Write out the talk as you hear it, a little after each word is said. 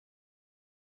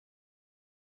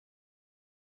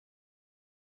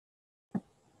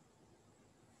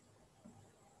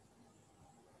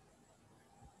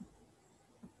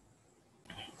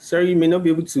Sorry, you may not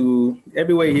be able to,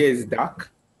 everywhere here is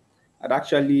dark. And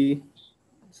actually,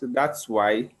 so that's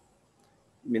why you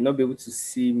may not be able to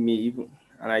see me even.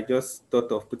 And I just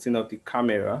thought of putting up the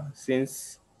camera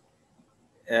since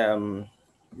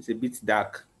it's a bit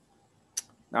dark.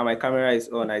 Now my camera is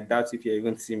on. I doubt if you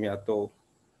even see me at all.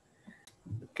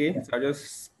 Okay, so I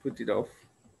just put it off.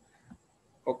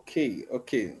 Okay.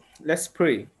 Let's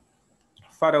pray.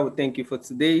 Father, we thank you for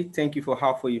today. Thank you for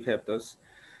how far you've helped us.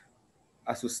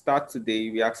 As we start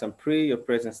today, we ask and pray your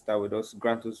presence start with us.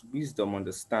 Grant us wisdom,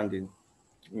 understanding.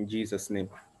 In Jesus' name.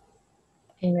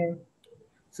 Amen.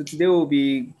 So today we'll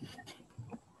be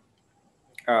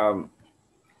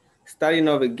starting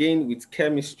off again with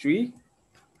chemistry.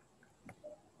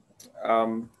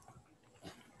 The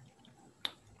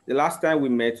last time we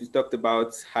met, we talked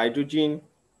about hydrogen,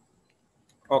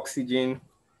 oxygen,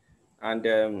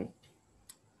 and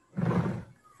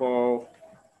for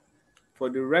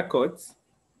the records,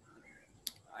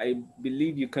 I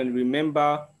believe you can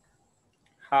remember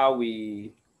how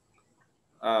we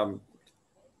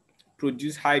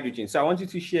produce hydrogen. So I want you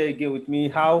to share again with me,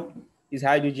 how is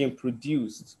hydrogen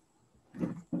produced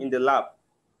in the lab?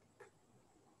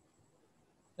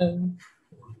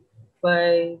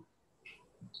 By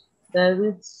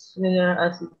dilute mineral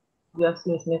acid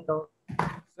reacting with metal.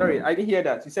 Sorry, I didn't hear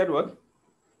that. You said what?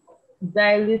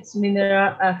 Dilute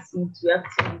mineral acid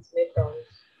reacting with metals.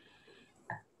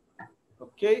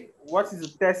 Okay, what is the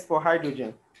test for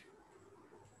hydrogen?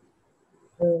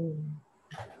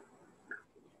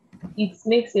 It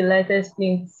makes a lighter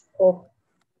spin pop.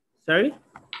 Sorry?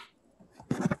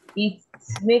 It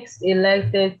makes a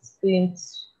lighter spin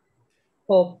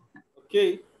pop.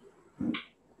 Okay.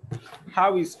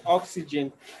 How is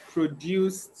oxygen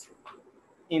produced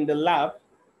in the lab?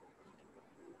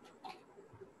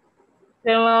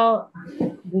 Thermal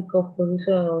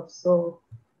decomposition of salt.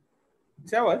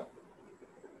 Say what?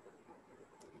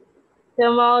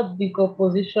 Thermal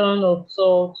decomposition of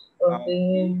salt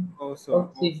containing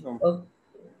Awesome.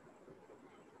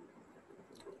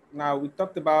 Now we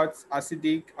talked about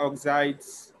acidic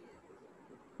oxides,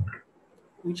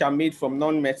 which are made from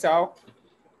non-metal.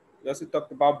 We also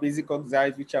talked about basic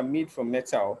oxides, which are made from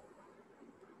metal.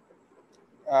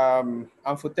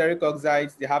 Amphoteric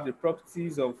oxides, they have the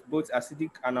properties of both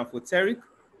acidic and amphoteric.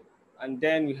 And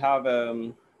then we have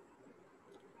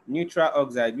neutral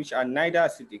oxide, which are neither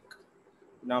acidic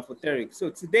nor amphoteric. So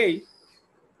today,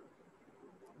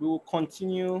 we will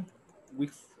continue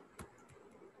with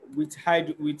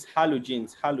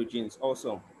halogens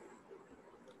also.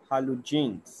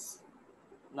 Halogens.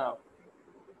 Now,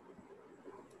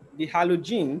 the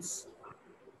halogens,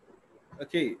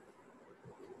 okay,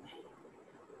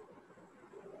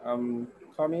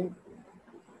 coming.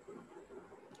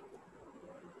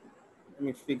 Let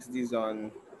me fix this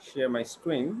on share my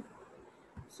screen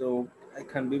so I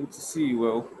can be able to see you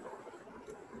well.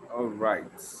 All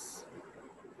right.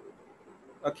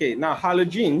 Okay, now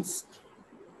halogens.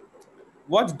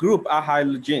 What group are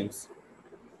halogens?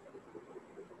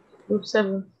 Group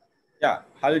 7. Yeah,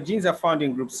 halogens are found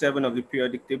in group 7 of the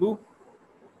periodic table,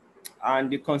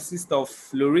 and they consist of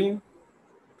fluorine,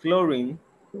 chlorine,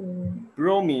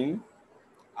 bromine,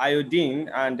 iodine,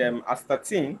 and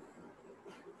astatine.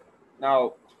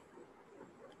 Now,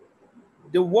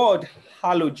 the word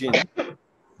halogen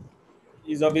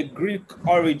is of a Greek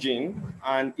origin,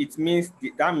 and it means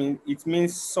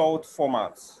salt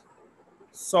formers.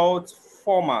 Salt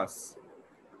formers,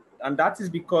 and that is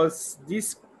because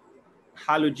these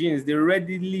halogens, they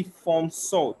readily form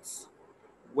salts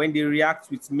when they react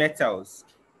with metals.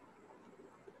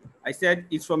 I said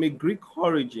it's from a Greek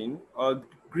origin, or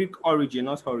Greek origin,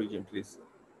 not origin, please.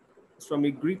 It's from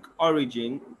a Greek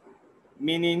origin,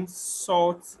 meaning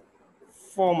salt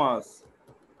formers.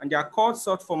 And they are called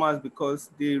salt formers because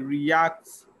they react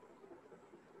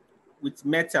with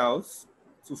metals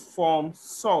to form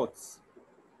salts.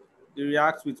 They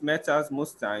react with metals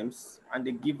most times, and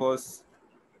they give us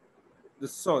the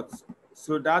salts.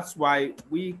 So that's why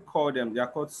we call them, they are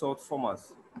called salt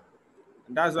formers.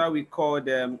 And that's why we call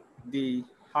them the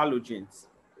halogens.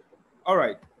 All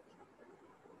right.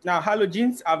 Now,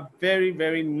 halogens are very,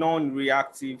 very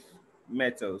non-reactive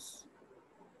metals.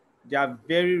 They are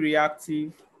very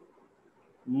reactive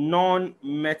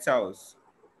non-metals,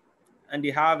 and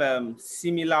they have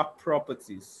similar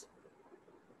properties.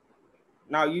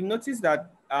 Now, you notice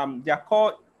that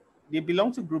they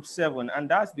belong to group 7, and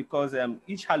that's because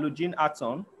each halogen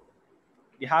atom,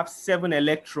 they have 7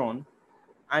 electrons,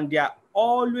 and they are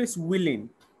always willing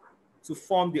to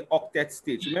form the octet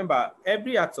state. Remember,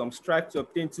 every atom strives to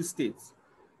obtain 2 states,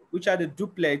 which are the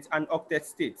duplet and octet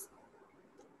states.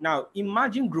 Now,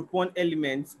 imagine group 1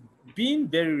 elements being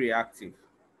very reactive.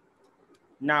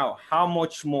 Now, how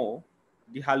much more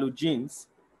the halogens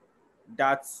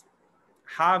that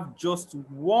have just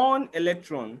one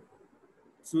electron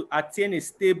to attain a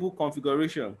stable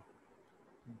configuration?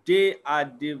 They are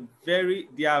very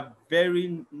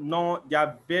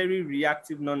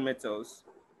reactive nonmetals,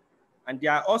 and they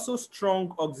are also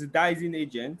strong oxidizing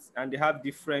agents, and they have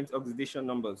different oxidation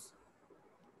numbers.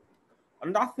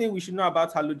 Another thing we should know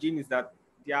about halogen is that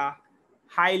they are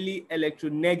highly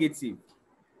electronegative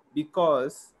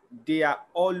because they are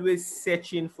always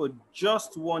searching for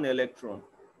just one electron.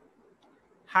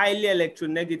 Highly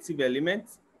electronegative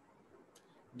elements,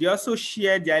 they also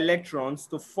share their electrons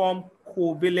to form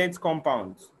covalent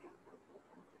compounds.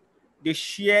 They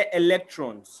share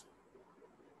electrons.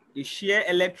 They share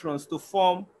electrons to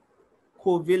form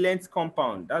covalent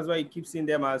compound. That's why you keep seeing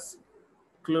them as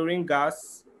chlorine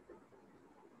gas,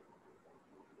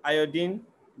 iodine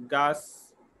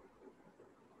gas,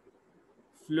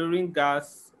 fluorine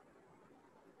gas,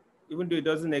 even though it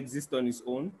doesn't exist on its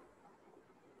own,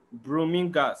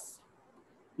 bromine gas.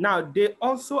 Now, they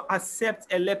also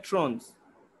accept electrons.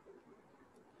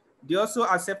 They also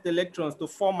accept electrons to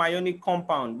form ionic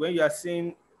compound when you are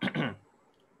saying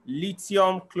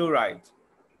lithium chloride,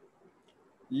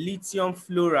 lithium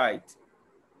fluoride.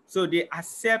 So they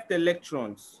accept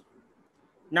electrons.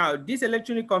 Now, this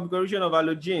electronic configuration of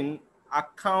halogen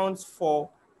accounts for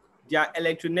their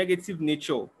electronegative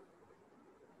nature,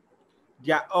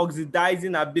 their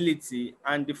oxidizing ability,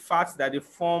 and the fact that they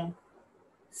form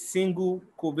single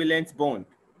covalent bond.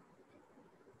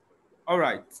 All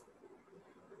right.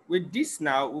 With this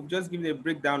now, we've just given a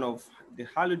breakdown of the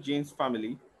halogens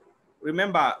family.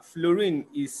 Remember, fluorine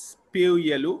is pale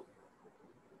yellow,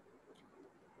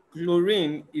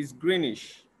 chlorine is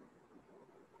greenish,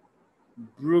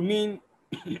 bromine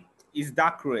is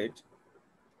dark red,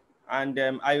 and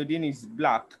iodine is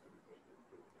black.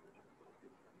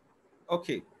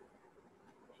 Okay.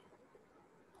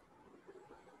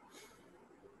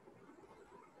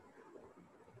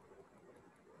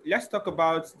 Let's talk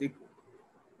about the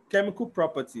chemical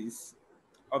properties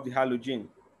of the halogen.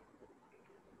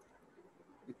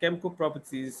 The chemical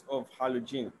properties of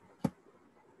halogen.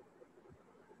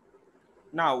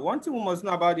 Now, one thing we must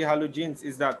know about the halogens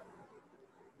is that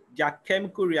their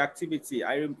chemical reactivity.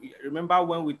 I remember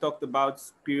when we talked about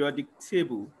periodic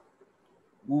table,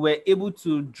 we were able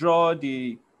to draw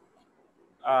the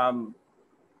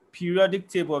periodic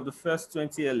table of the first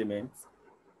 20 elements.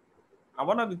 And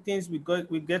one of the things we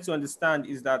get to understand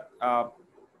is that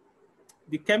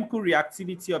the chemical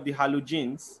reactivity of the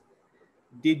halogens,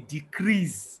 they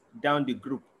decrease down the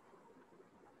group.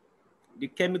 The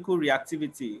chemical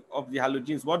reactivity of the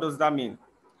halogens, what does that mean?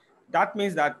 That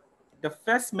means that the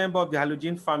first member of the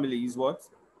halogen family is what?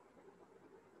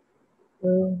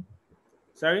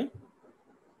 Sorry?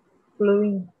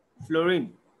 Fluorine.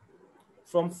 Fluorine.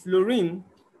 From fluorine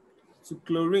to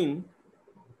chlorine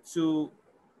to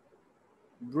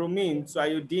bromine to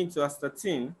iodine to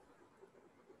astatine,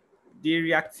 the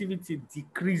reactivity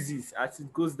decreases as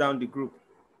it goes down the group.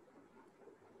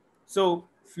 So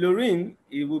fluorine,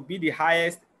 it will be the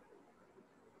highest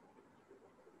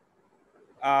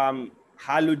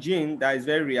halogen that is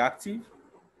very reactive,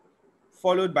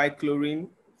 followed by chlorine,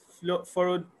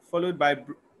 followed by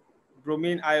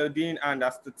bromine, iodine, and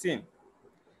astatine.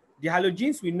 The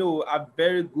halogens we know are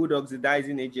very good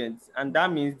oxidizing agents, and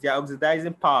that means their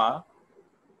oxidizing power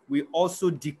will also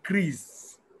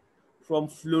decrease from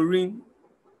fluorine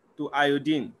to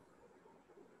iodine.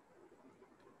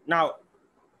 Now,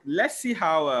 let's see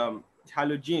how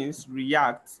halogens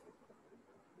react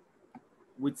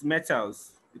with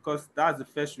metals, because that's the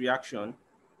first reaction.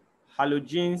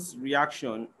 Halogens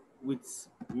reaction with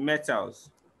metals.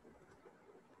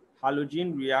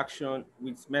 Halogen reaction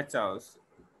with metals.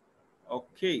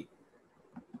 Okay.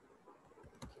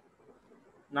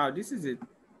 Now this is it.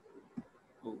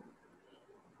 Oh.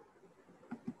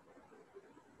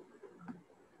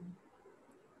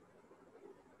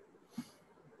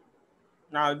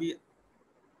 Now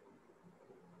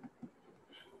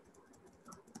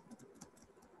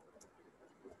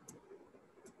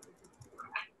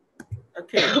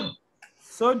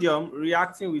sodium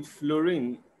reacting with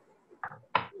fluorine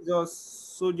is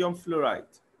just sodium fluoride.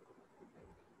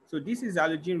 So this is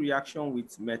halogen reaction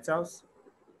with metals.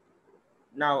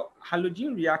 Now,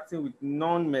 halogen reacting with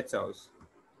non-metals.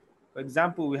 For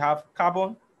example, we have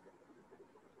carbon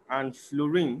and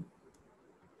fluorine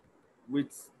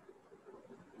with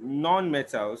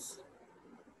non-metals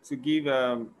to give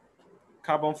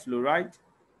carbon fluoride.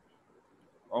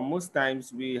 Or most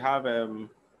times we have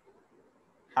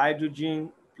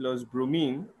hydrogen plus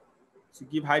bromine to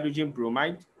give hydrogen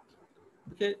bromide.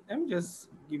 Okay, let me just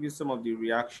give you some of the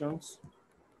reactions.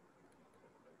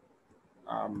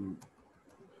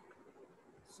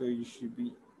 So you should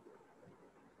be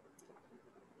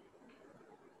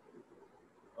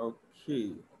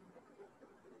okay.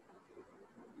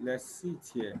 Let's see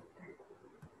it here.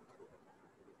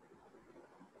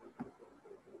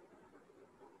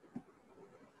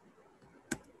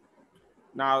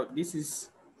 Now this is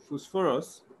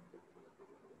phosphorus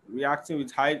reacting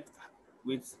with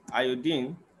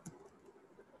iodine,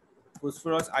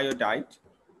 phosphorus iodide.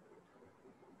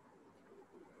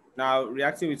 Now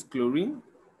reacting with chlorine,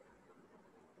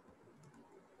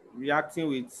 reacting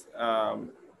with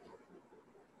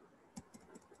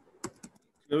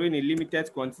chlorine in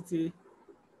limited quantity.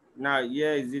 Now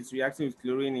here is it reacting with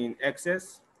chlorine in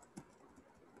excess.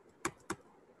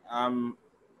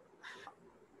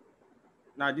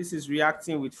 Now this is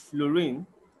reacting with fluorine.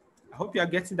 I hope you are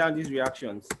getting down these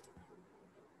reactions.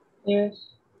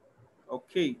 Yes.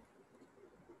 Okay.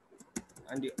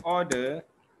 And the other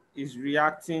is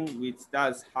reacting with,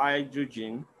 that's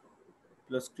hydrogen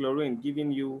plus chlorine,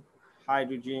 giving you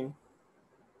hydrogen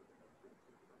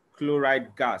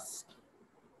chloride gas.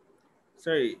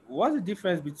 Sorry, what's the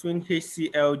difference between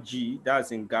HClG,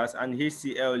 that's in gas, and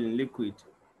HCl in liquid?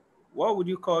 What would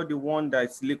you call the one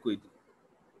that's liquid?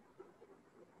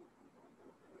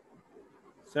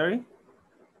 Sorry?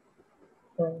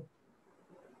 So,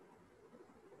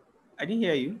 I didn't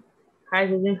hear you.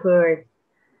 hydrogen chloride.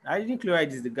 Hydrogen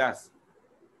chloride is the gas.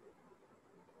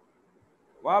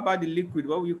 What about the liquid?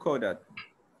 What would you call that?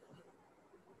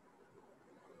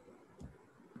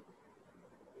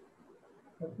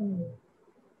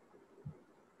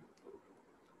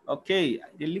 Okay,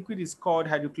 the liquid is called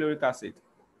hydrochloric acid.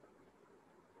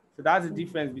 So that's the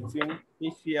difference between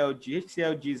HClG.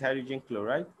 HClG is hydrogen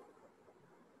chloride,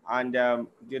 and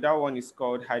the other one is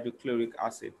called hydrochloric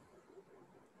acid.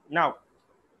 Now,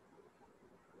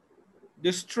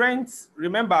 the strength,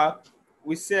 remember,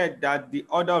 we said that the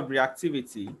order of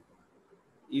reactivity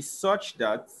is such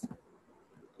that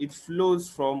it flows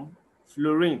from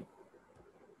fluorine.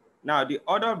 Now, the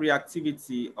order of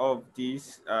reactivity of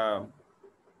this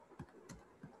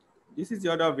is the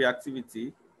order of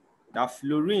reactivity, that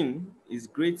fluorine is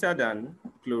greater than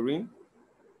chlorine,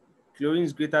 chlorine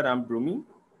is greater than bromine,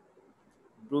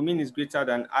 bromine is greater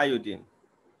than iodine.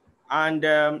 And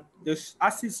the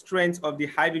acid strength of the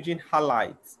hydrogen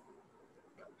halides.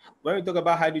 When we talk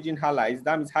about hydrogen halides,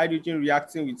 that means hydrogen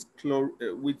reacting with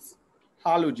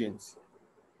halogens.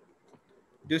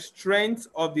 The strength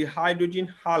of the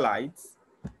hydrogen halides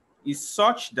is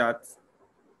such that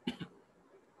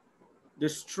the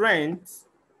strength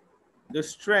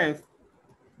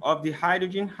of the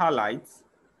hydrogen halides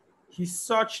is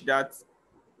such that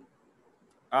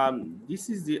this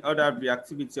is the order of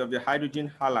reactivity of the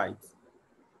hydrogen halides.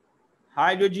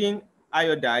 Hydrogen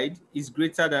iodide is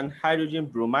greater than hydrogen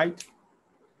bromide,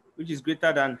 which is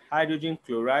greater than hydrogen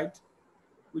chloride,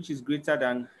 which is greater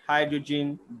than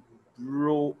hydrogen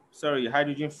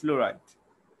fluoride.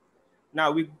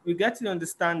 Now we get to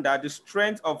understand that the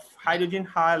strength of hydrogen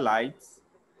halides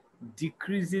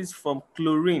decreases from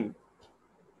chlorine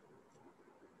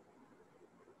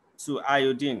to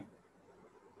iodine.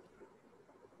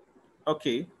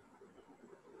 Okay.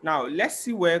 Now let's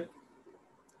see where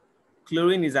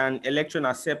chlorine is an electron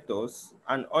acceptor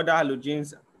and other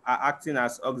halogens are acting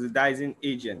as oxidizing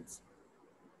agents.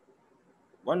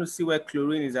 Want to see where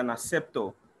chlorine is an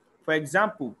acceptor. For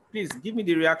example, please give me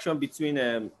the reaction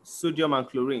between sodium and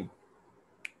chlorine.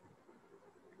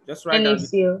 Just write down.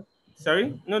 NaCl.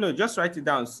 Sorry? No, just write it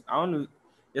down.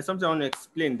 There's something I want to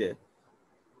explain there.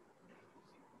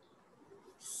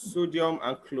 Sodium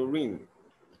and chlorine.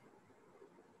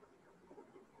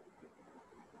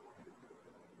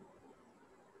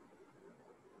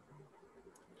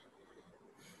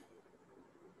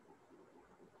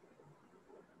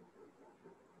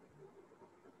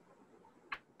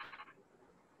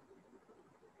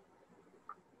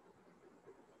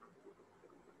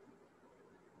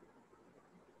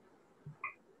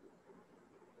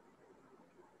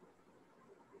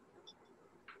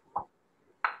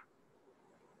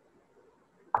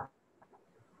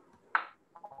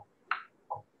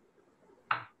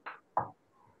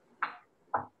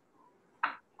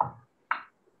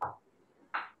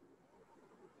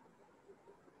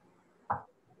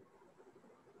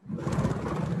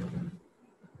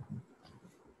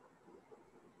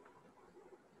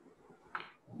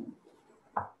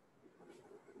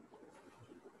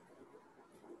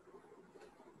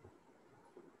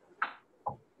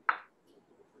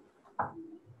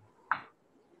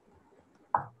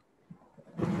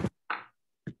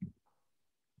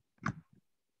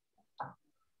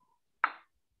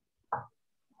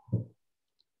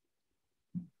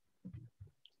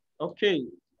 Okay.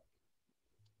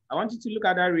 I want you to look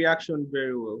at that reaction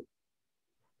very well.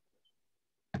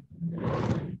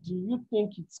 Do you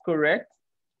think it's correct?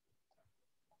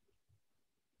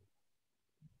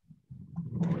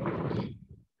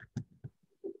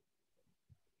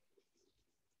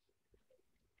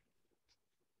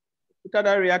 Look at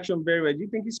that reaction very well. Do you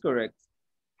think it's correct?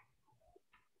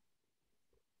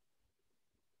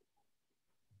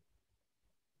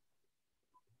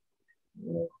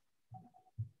 Yes.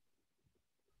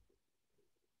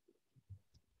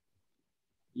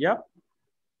 Yep.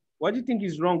 What do you think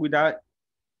is wrong with that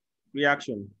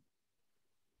reaction?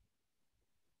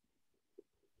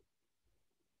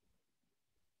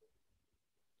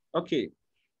 Okay.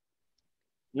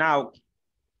 Now,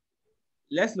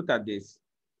 let's look at this.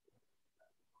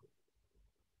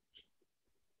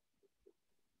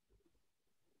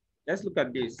 Let's look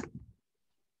at this.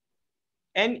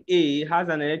 Na has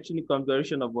an electronic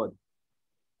configuration of what?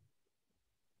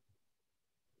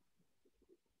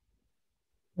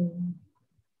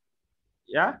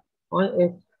 Yeah?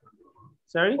 1s.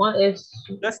 Sorry? 1s.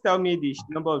 Just tell me the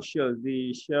number of shells,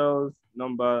 the shells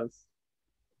numbers.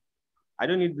 I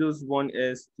don't need those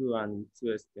 1s, 2, and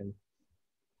 2s then.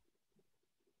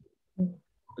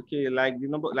 Okay, like the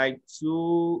number, like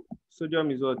 2,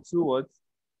 sodium is what? 2 what?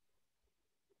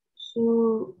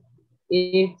 2,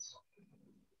 8,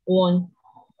 1.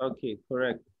 Okay,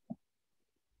 correct.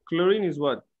 Chlorine is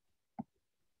what?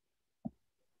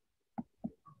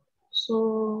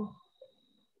 2,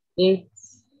 8,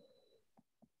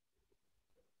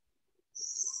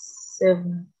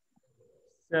 7.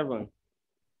 7.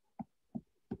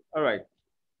 All right.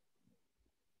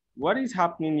 What is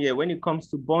happening here when it comes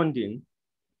to bonding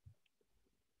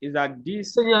is that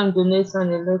this, Sodium donates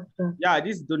an electron. yeah,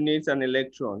 this donates an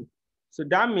electron. So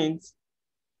that means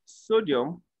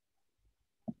sodium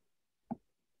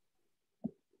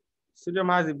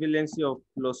has a valency of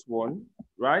 +1,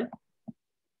 right?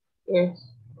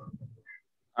 Yes.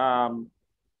 Or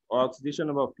oxidation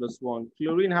number of +1.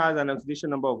 Chlorine has an oxidation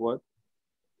number of what?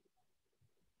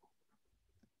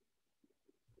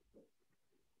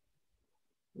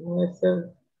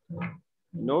 -7.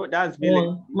 No, that's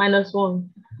 -1. -1.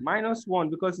 -1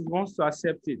 because it wants to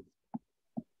accept it.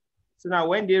 So now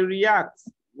when they react,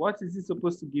 what is it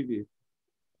supposed to give you?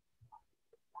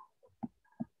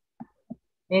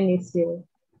 NaCl.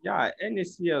 Yeah,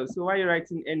 NaCl. So why are you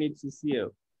writing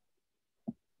Na2Cl?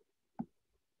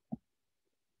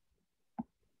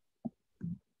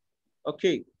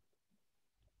 Okay.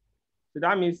 So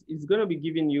that means it's going to be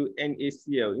giving you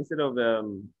NaCl instead of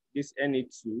this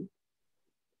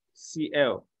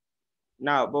Na2Cl.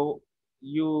 Now, but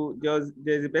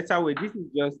there's a better way. This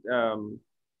is just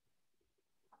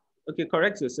okay,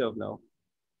 correct yourself now.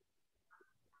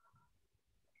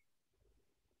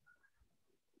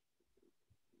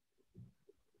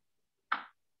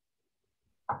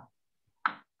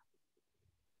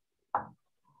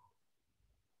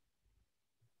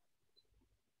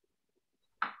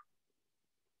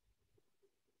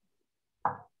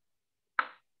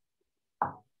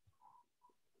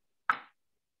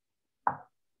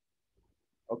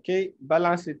 Okay,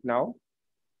 balance it now.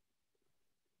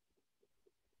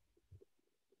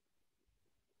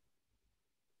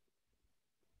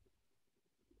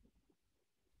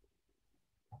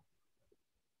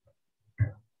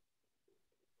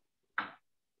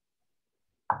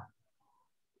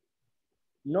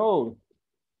 No,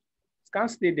 it can't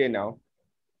stay there now.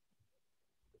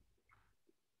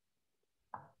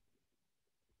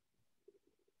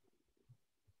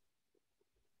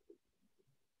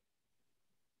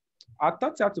 I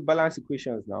taught you how to balance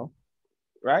equations now,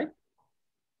 right?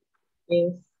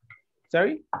 Yes.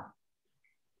 Sorry?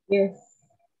 Yes.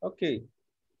 Okay,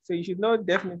 so you should know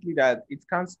definitely that it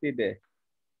can't stay there.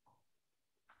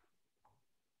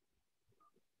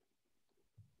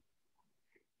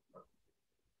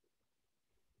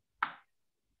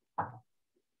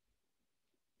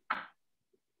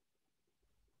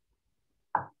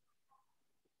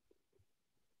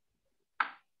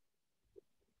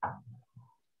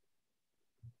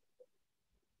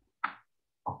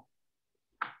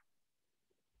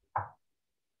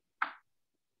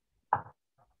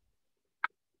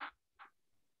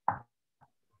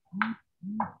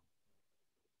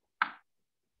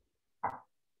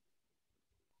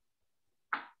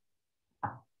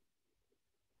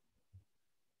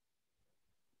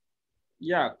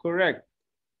 Yeah, correct.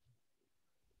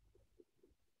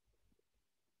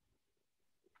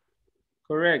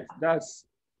 Correct. That's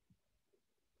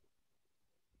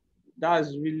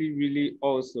really, really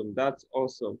awesome. That's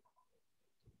awesome.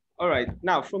 All right.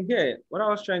 Now from here, what I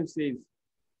was trying to say is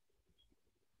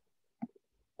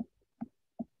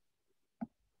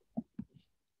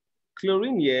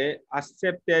chlorine here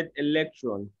accepted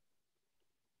electron.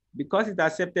 Because it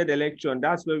accepted electron,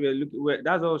 that's where we're looking.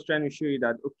 That's what I was trying to show you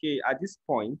that, okay, at this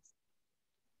point,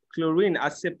 chlorine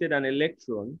accepted an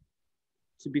electron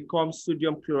to become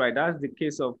sodium chloride. That's the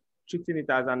case of treating it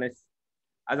as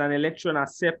an electron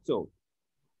acceptor.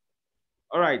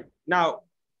 All right, now,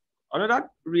 another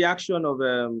reaction of,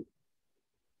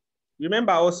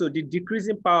 remember also the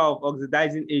decreasing power of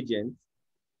oxidizing agents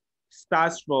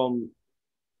starts from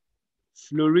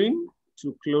fluorine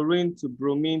to chlorine to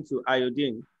bromine to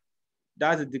iodine.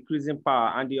 That's the decreasing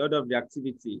power and the order of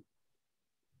reactivity.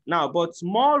 Now, but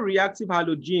more reactive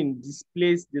halogen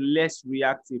displace the less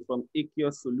reactive from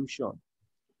aqueous solution.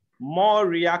 More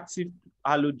reactive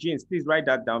halogens, please write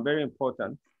that down, very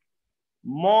important.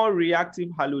 More reactive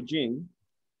halogen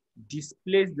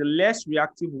displace the less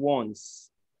reactive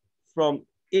ones from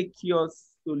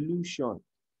aqueous solution.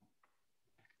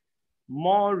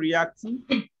 More reactive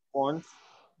ones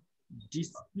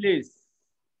displace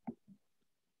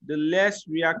the less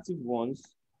reactive ones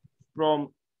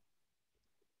from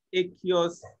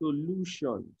aqueous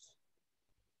solutions.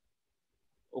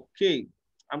 Okay,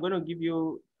 I'm going to give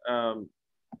you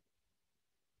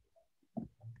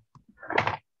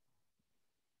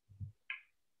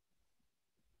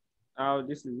now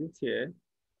this is it here.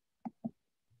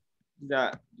 These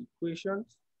are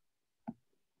equations.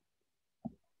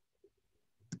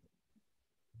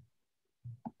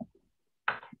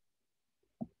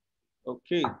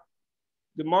 Okay,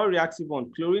 the more reactive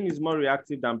one, chlorine is more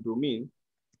reactive than bromine.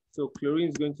 So chlorine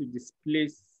is going to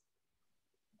displace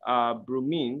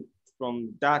bromine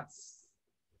from that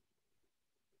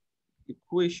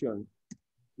equation.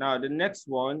 Now the next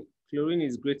one, chlorine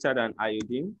is greater than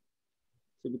iodine.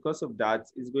 So because of that,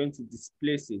 it's going to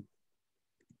displace it.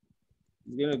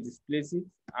 It's going to displace it,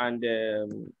 and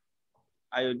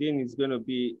iodine is going to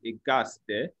be a gas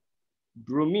there.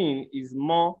 Bromine is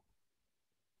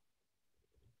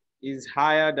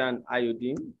higher than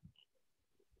iodine.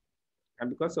 And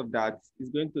because of that,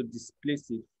 it's going to displace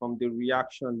it from the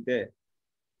reaction there.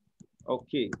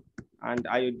 Okay, and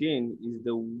iodine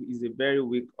is a very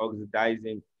weak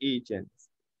oxidizing agent.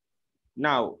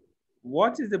 Now,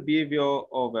 what is the behavior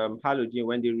of halogen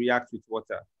when they react with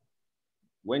water?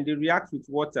 When they react with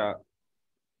water,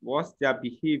 what's their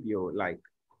behavior like?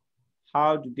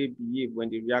 How do they behave when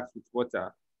they react with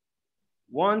water?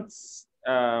 Once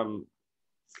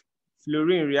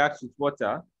fluorine reacts with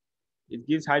water, it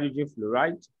gives hydrogen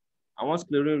fluoride. And once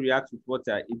chlorine reacts with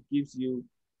water, it gives you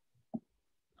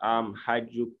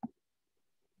hydrochloric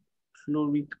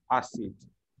acid.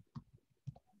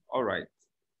 All right.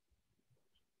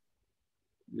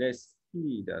 Let's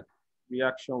see that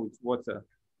reaction with water.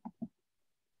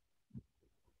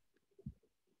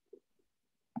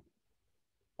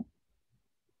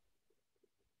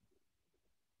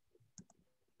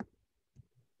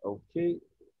 Okay,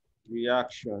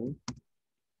 reaction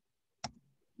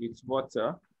with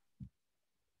water.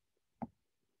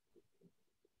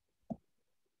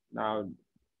 Now,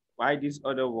 why this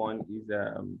other one is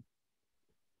a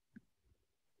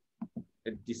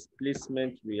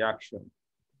displacement reaction.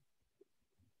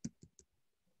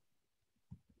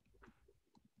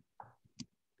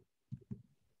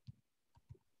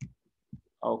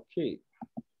 Okay.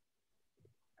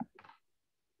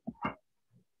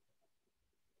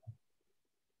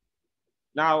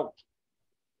 Now,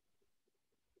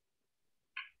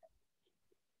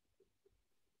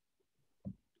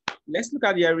 let's look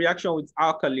at the reaction with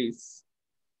alkalis.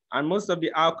 And most of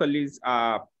the alkalis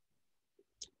are,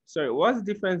 sorry, what's the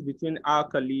difference between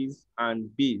alkalis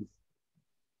and bases?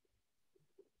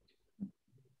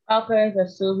 Alkalis are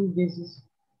soluble bases.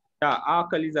 Yeah,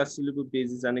 alkalis are soluble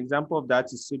bases. An example of that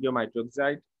is sodium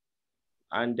hydroxide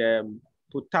and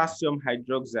potassium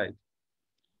hydroxide.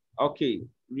 Okay,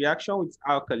 reaction with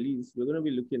alkalis, we're going to be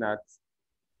looking at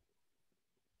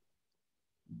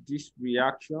this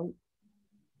reaction.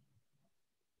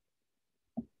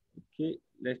 Okay,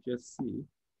 let's just see.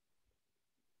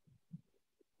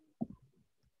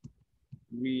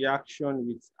 Reaction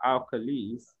with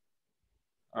alkalis.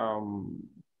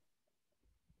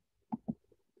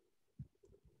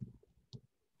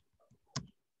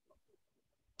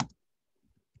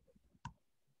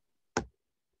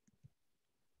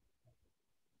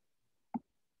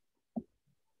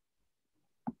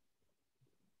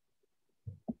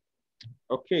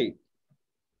 Okay,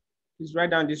 please write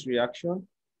down this reaction.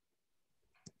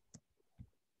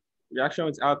 Reaction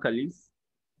with alkalis.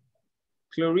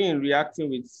 Chlorine reacting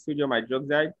with sodium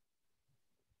hydroxide,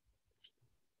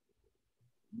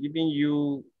 giving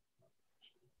you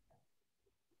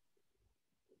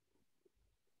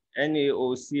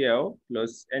NaOCl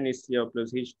plus NaCl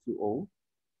plus H2O.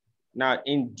 Now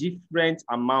in different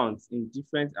amounts,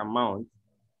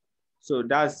 So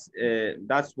that's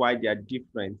why they are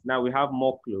different. Now we have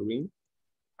more chlorine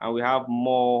and we have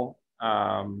more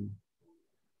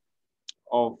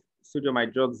of sodium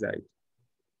hydroxide.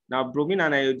 Now bromine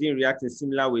and iodine react in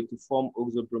similar way to form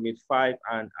oxobromate 5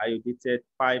 and iodated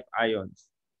 5 ions.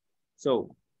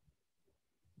 So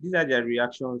these are their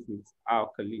reactions with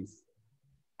alkalis.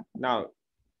 Now,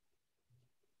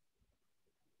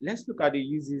 let's look at the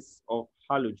uses of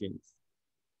halogens.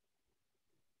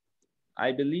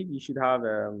 I believe you should have,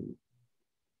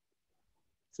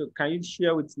 so can you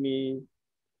share with me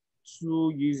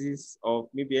 2 uses of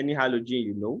maybe any halogen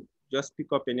you know? Just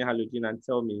pick up any halogen and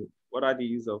tell me what are the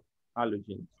uses of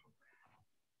halogens?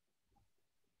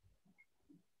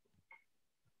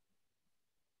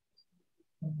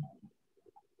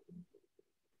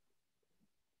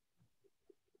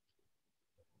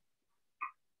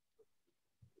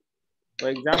 For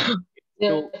example,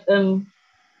 Yeah,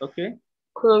 okay.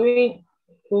 chlorine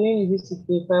is used to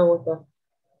purify water.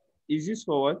 Is used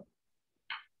for what?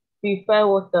 Purify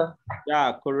water.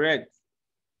 Yeah, correct.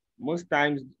 Most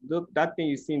times, that thing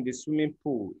you see in the swimming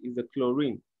pool is the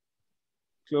chlorine.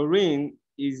 Chlorine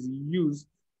is used,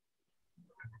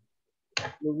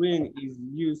 you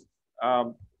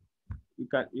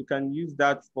can use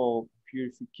that for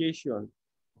purification,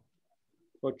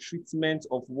 for treatment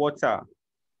of water.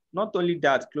 Not only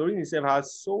that, chlorine itself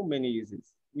has so many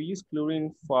uses. We use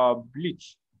chlorine for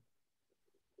bleach.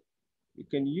 You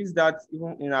can use that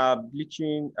even in our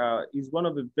bleaching, is one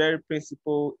of the very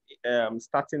principal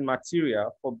starting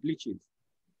material for bleaches.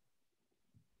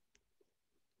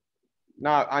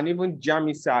 Now, and even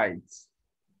germicides.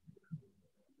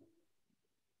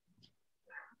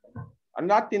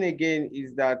 Another thing again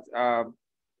is that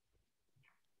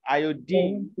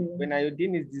iodine, when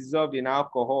iodine is dissolved in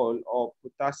alcohol or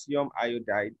potassium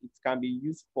iodide, it can be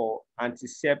used for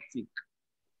antiseptic.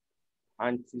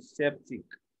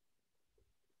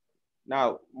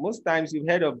 Now, most times you've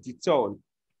heard of Dettol.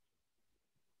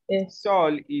 Yes.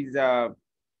 Dettol is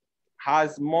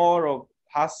has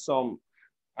some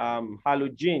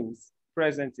halogens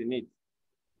present in it.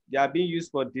 They are being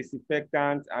used for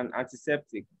disinfectant and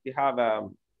antiseptic. They have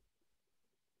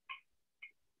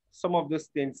some of those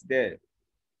things there.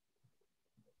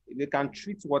 They can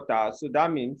treat water, so that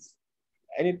means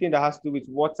anything that has to do with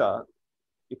water,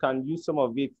 you can use some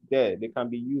of it there. They can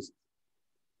be used.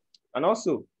 And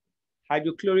also,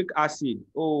 hydrochloric acid,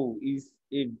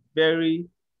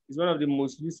 is one of the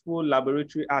most useful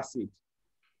laboratory acids.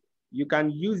 You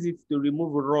can use it to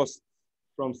remove rust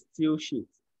from steel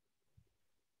sheets.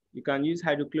 You can use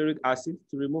hydrochloric acid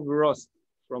to remove rust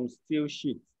from steel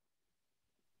sheets.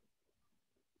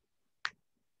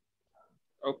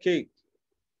 Okay.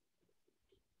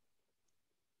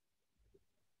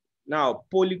 Now,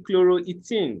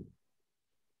 polychloroethene.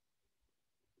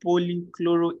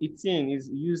 Polychloroethene is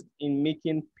used in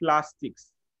making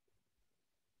plastics.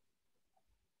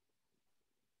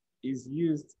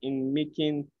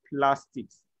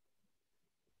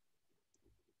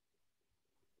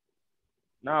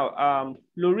 Now,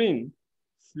 fluorine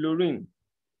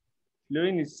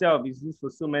itself is used for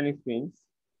so many things.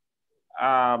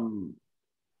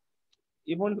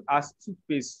 Even as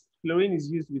toothpaste, fluorine is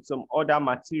used with some other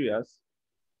materials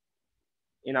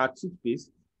in our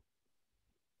toothpaste,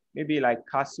 maybe like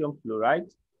calcium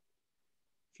fluoride.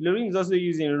 Fluorine is also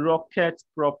used in rocket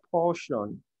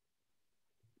propulsion.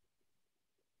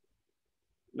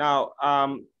 Now,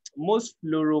 most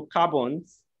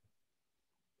fluorocarbons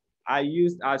are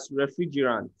used as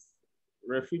refrigerants,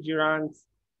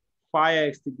 fire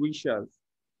extinguishers.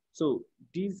 So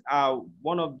these are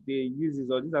one of the uses,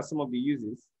 or these are some of the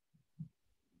uses.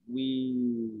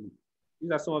 These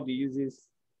are some of the uses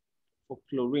for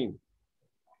chlorine.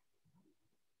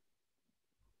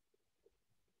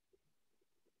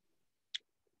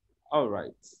 All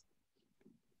right.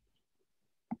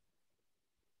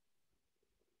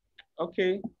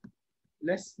 Okay,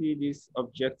 let's see this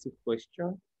objective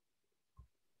question.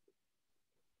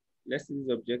 And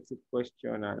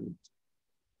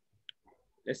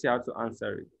let's see how to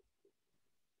answer it.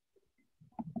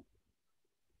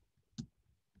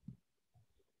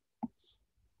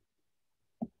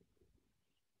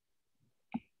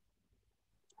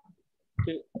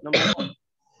 Okay, number 1.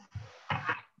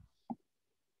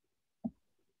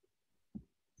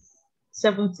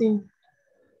 17.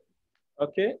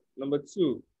 Okay, number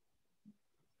 2.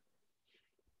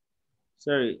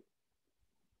 Sorry.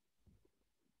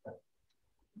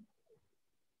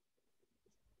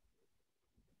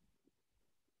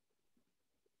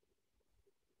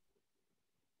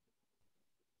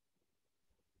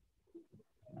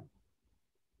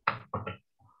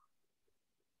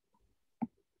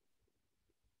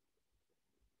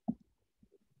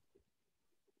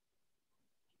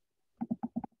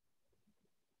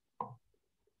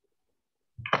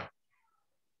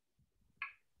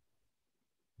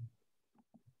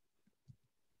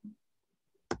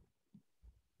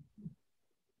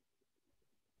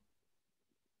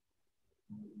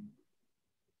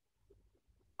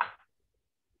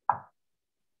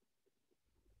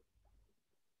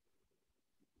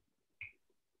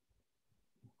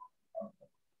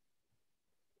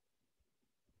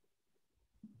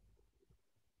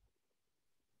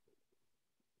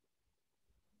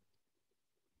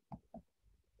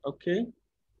 Okay.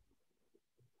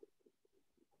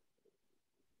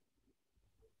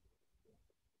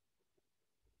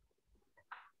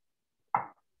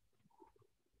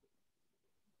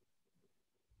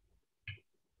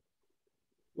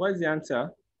 What's the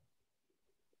answer?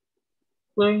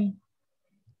 Chlorine.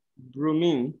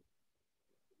 Bromine.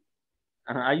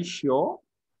 Are you sure?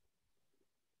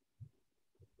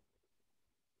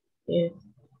 Yes.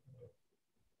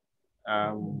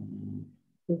 If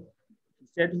you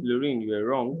said fluorine, you were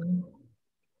wrong.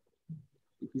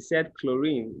 If you said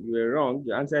chlorine, you were wrong.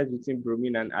 The answer is between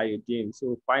bromine and iodine.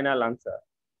 So final answer.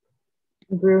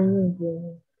 Bromine.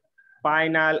 Bromine.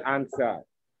 Final answer.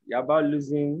 You're about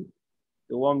losing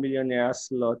the 1 million naira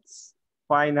slots.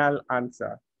 Final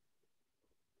answer.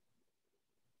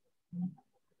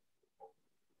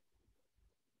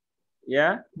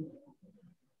 Yeah?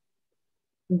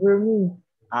 Bromine.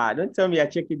 Don't tell me you're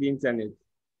checking the internet.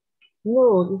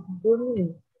 No, it's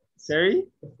bromine. Sorry?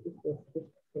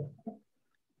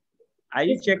 Are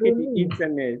you It's checking the bromine.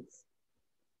 internet?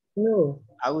 No.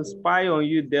 I will spy on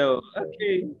you there.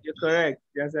 Okay, you're correct.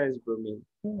 The answer is bromine.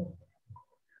 No.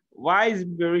 Why is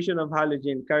preparation of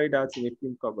halogen carried out in a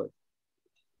film cupboard?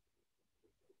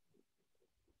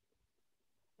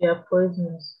 They are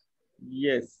poisonous.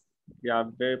 Yes, they are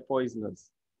very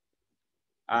poisonous.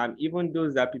 Even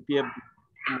those that prepare,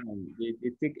 they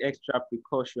take extra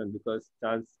precaution because it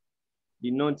has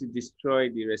been known to destroy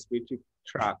the respiratory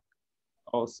tract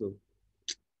also.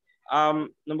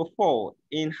 Number 4,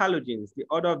 in halogens, the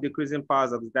order of decreasing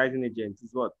powers of oxidizing agents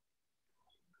is what?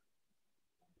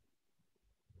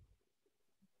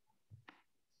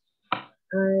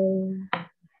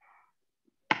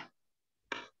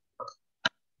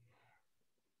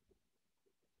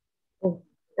 Oh,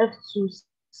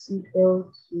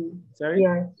 F2Cl2 Sorry?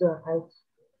 PI2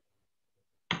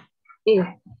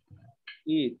 A.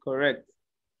 E, correct.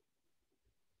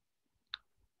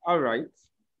 All right,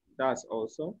 that's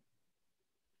also.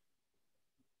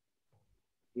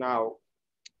 Now,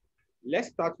 let's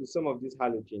start with some of these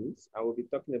halogens, and we'll be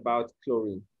talking about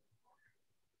chlorine.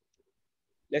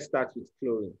 Let's start with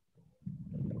chlorine.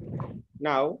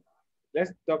 Now,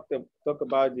 let's talk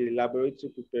about the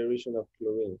laboratory preparation of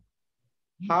chlorine.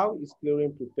 How is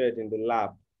chlorine prepared in the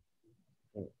lab?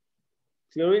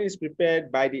 Chlorine is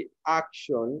prepared by the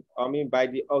by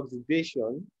the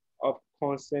oxidation of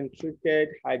concentrated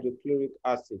hydrochloric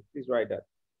acid. Please write that.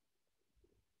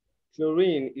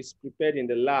 Chlorine is prepared in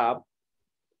the lab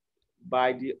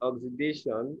by the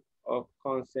oxidation of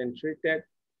concentrated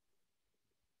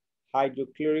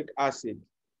hydrochloric acid.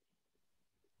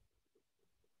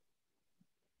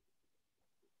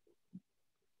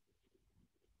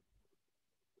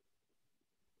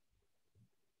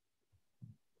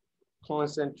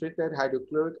 Concentrated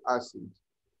hydrochloric acid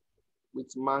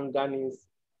with manganese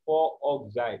 4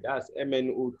 oxide, that's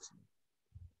MnO2,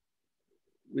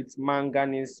 with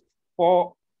manganese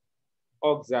 4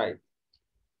 oxide,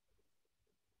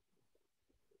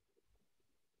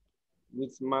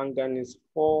 with manganese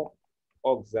 4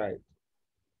 oxide.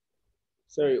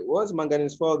 Sorry, what's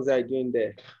manganese 4 oxide doing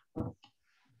there?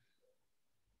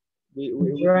 We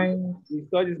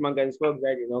saw this manganese 4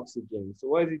 oxide in oxygen. So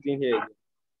what is it doing here again?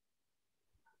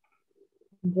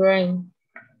 Drying.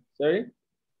 Sorry?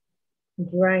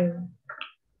 Drying.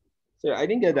 Sorry, I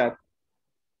didn't get that.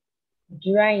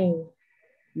 Drying.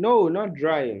 No, not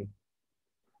drying.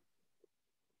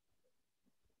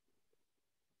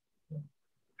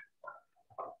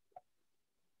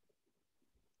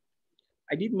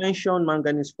 I did mention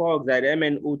manganese 4 oxide,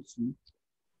 MnO2.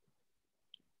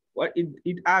 What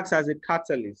it acts as a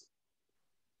catalyst.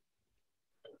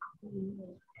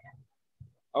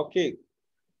 Okay.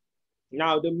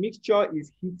 Now the mixture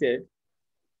is heated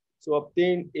to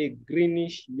obtain a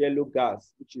greenish yellow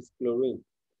gas, which is chlorine.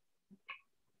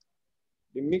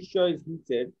 The mixture is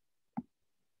heated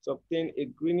to obtain a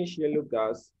greenish yellow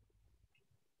gas,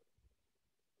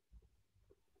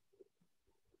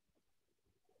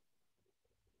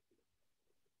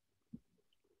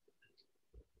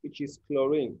 which is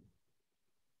chlorine.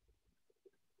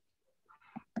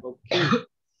 Okay.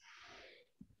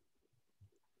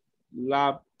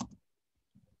 Lab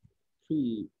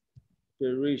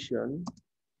preparation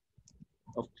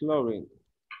of chlorine.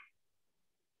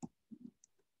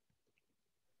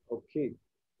 Okay.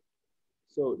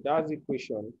 So that's the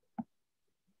equation.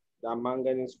 The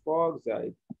manganese 4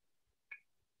 oxide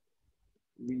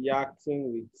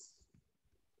reacting with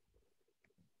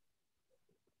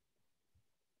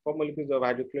 4 molecules of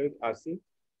hydrochloric acid,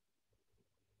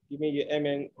 giving you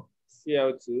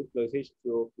MnCl2 plus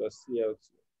H2O plus Cl2.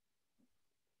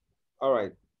 All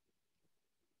right.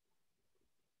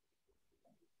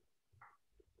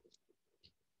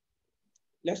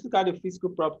 Let's look at the physical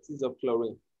properties of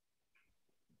chlorine.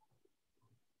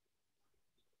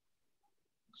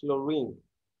 Chlorine.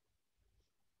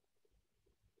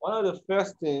 One of the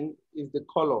first things is the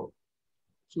color.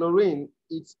 Chlorine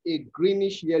is a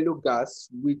greenish yellow gas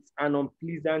with an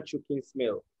unpleasant choking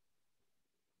smell.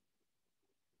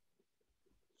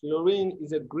 Chlorine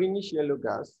is a greenish yellow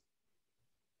gas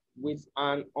with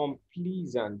an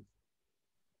unpleasant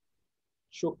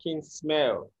choking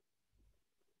smell.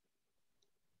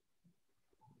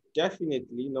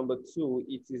 Definitely, number two,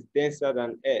 it is denser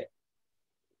than air.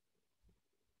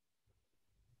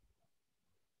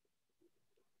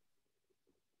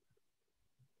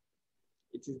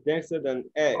 It is denser than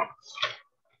air.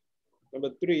 Number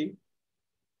three,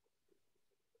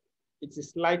 it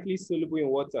is slightly soluble in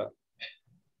water.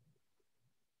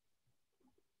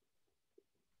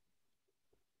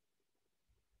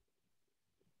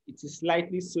 It is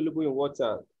slightly soluble in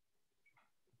water.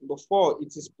 Number four,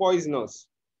 it is poisonous.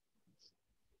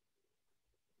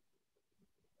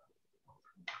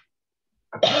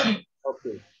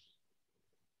 Okay.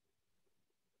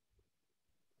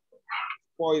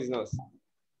 Poisonous.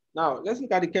 Now, let's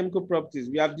look at the chemical properties.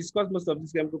 We have discussed most of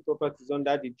these chemical properties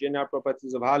under the general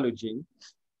properties of halogen,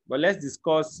 but let's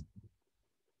discuss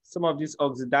some of this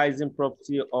oxidizing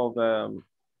property of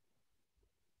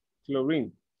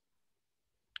chlorine.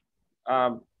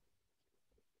 Some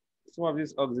of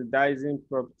this oxidizing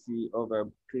property of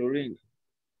chlorine.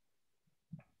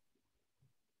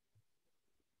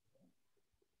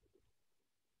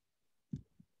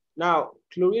 Now,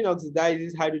 chlorine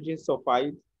oxidizes hydrogen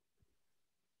sulfide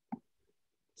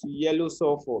to yellow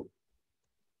sulfur.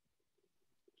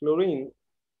 Chlorine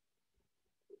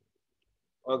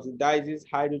oxidizes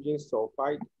hydrogen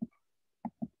sulfide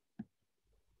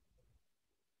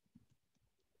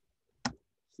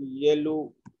to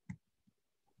yellow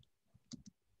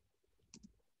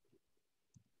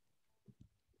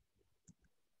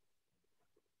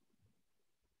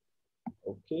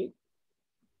okay.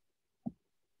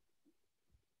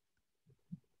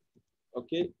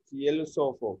 Okay, to yellow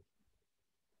sulfur.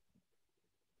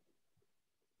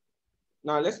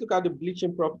 Now let's look at the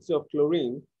bleaching property of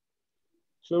chlorine.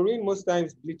 Chlorine most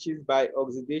times bleaches by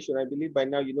oxidation. I believe by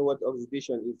now you know what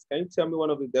oxidation is. Can you tell me one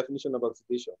of the definitions of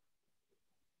oxidation?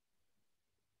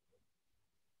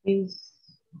 Is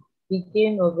the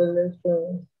gain of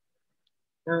electrons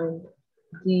and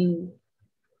the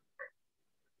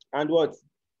And what?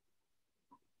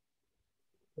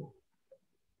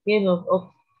 gain of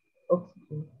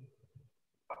oxygen.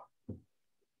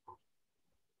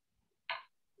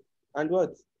 And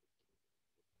what?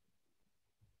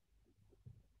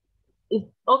 It's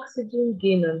oxygen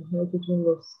gain and hydrogen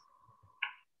loss.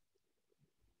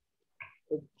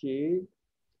 Okay.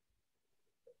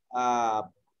 Are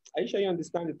you sure you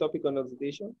understand the topic on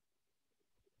oxidation?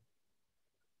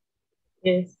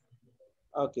 Yes.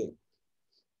 Okay.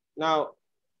 Now,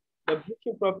 the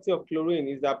bleaching property of chlorine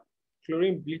is that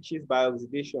chlorine bleaches by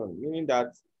oxidation, meaning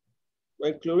that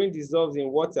when chlorine dissolves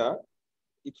in water,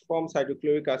 it forms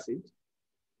hydrochloric acid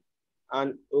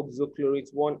and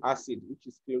oxochlorate 1 acid, which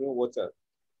is chlorine water.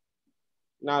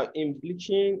 Now, in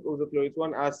bleaching oxochlorate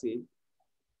 1 acid,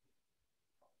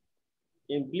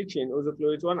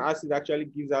 oxochlorate 1 acid actually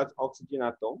gives out oxygen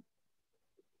atom.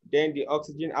 Then the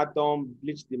oxygen atom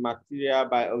bleach the material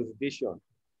by oxidation.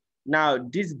 Now,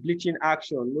 this bleaching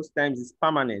action most times is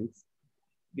permanent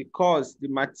because the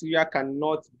material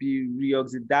cannot be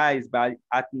reoxidized by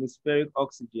atmospheric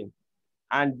oxygen.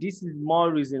 And this is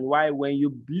more reason why when you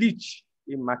bleach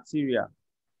a material,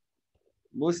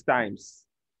 most times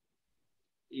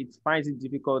it finds it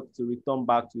difficult to return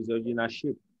back to its original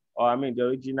shape, or I mean the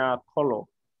original color,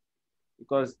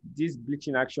 because this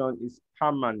bleaching action is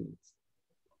permanent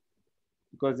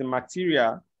because the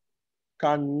material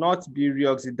cannot be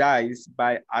reoxidized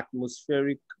by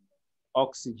atmospheric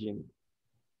oxygen.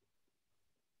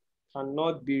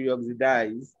 Cannot be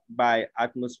reoxidized by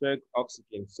atmospheric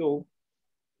oxygen. So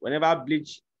whenever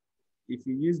bleach, if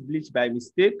you use bleach by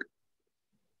mistake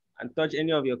and touch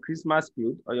any of your Christmas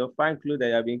clothes or your fine clothes that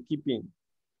you have been keeping,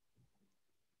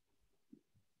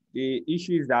 the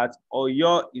issue is that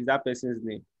Oyo is that person's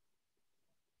name.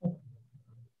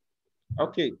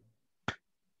 Okay.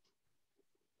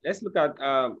 Let's look at,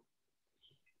 so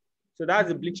that's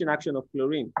the bleaching action of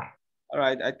chlorine. All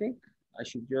right, I think I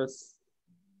should just,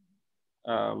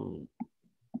 I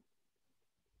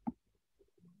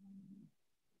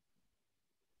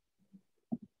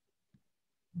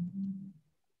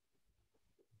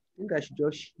think I should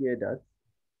just share that,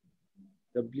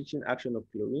 the bleaching action of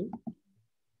chlorine.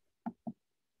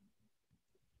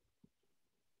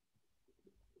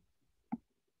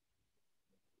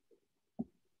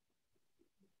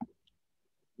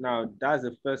 Now, that's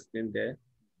the first thing there.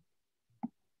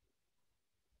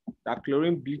 That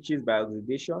chlorine bleaches by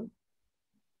oxidation.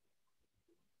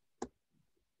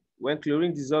 When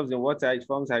chlorine dissolves in water, it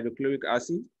forms hydrochloric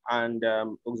acid and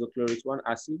oxochlorate 1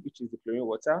 acid, which is the chlorine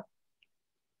water.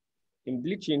 In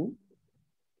bleaching,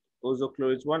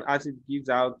 oxochlorate 1 acid gives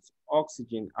out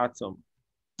oxygen atom.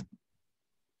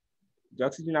 The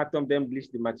oxygen atom then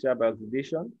bleaches the material by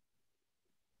oxidation.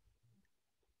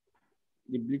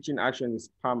 The bleaching action is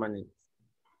permanent.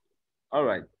 All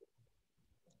right,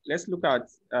 let's look at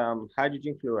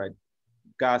hydrogen chloride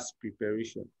gas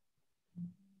preparation.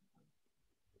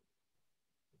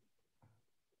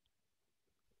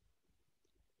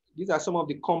 These are some of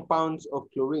the compounds of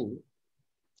chlorine,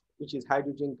 which is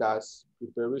hydrogen gas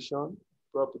preparation,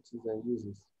 properties and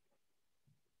uses.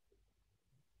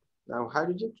 Now,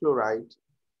 hydrogen chloride,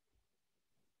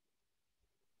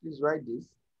 please write this,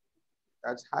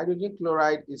 that hydrogen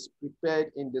chloride is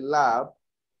prepared in the lab.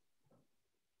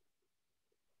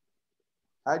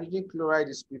 Hydrogen chloride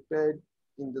is prepared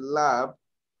in the lab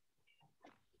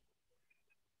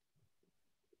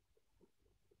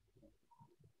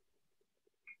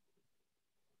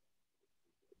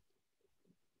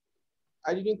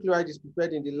Hydrogen chloride is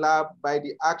prepared in the lab by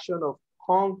the action of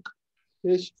conc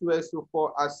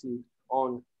H2SO4 acid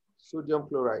on sodium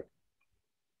chloride.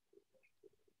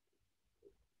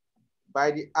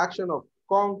 By the action of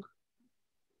conc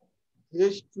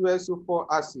H2SO4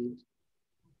 acid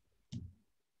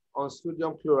on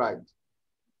sodium chloride.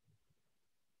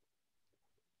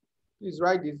 Please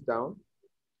write this down.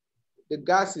 The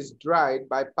gas is dried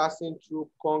by passing through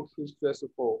conc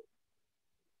H2SO4.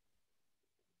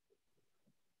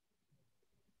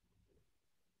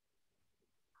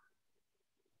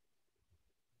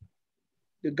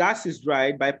 The gas is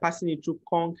dried by passing it through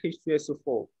conc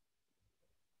H2SO4.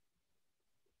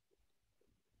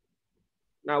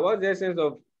 Now, what's the essence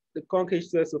of the conc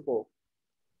H2SO4?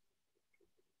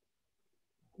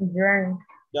 Drying.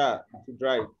 Yeah, to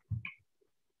dry.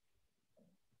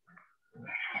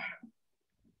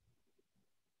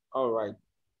 All right.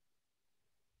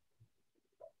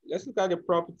 Let's look at the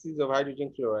properties of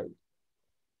hydrogen chloride.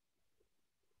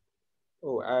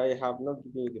 Oh, I have not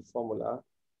given you the formula.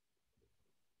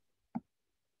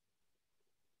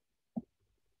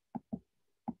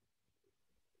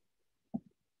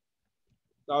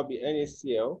 That'll be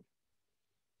NaCl.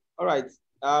 All right.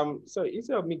 So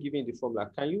instead of me giving the formula,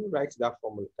 can you write that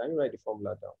formula? Can you write the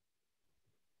formula down?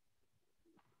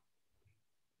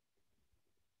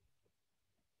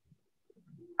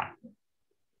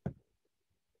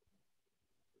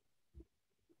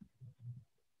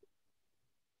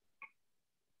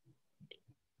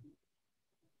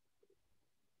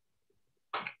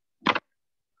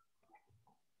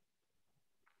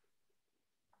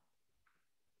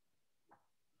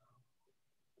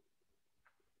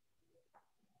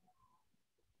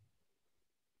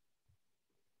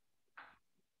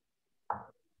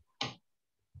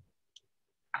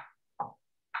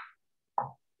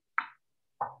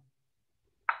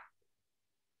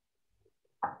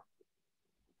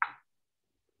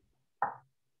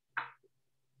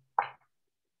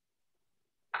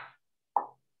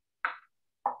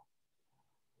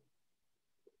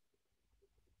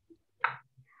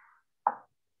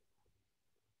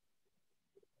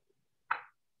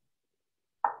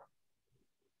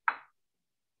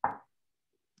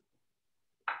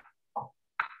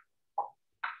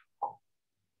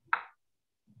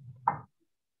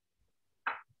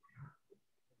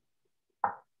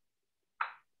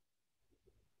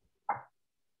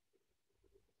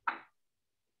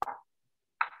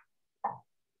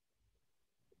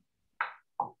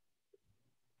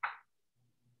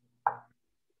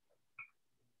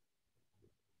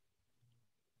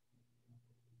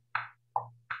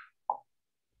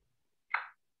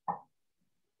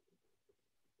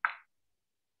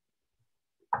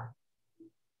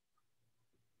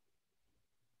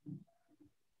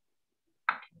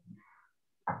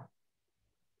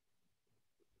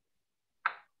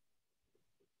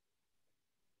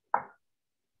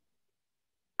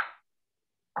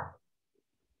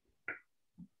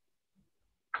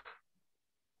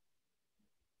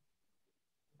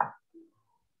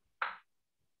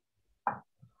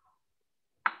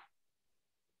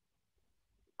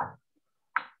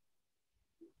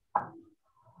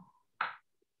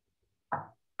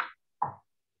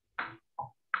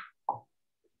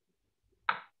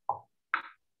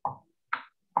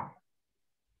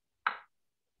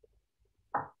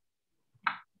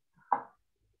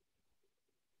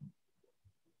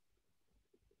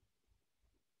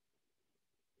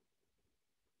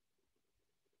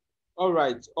 All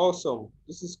right, awesome.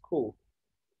 This is cool.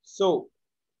 So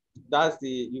that's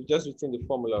you've just written the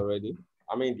formula already.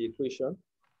 I mean the equation.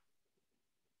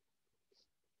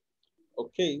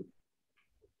 Okay.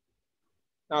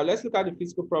 Now let's look at the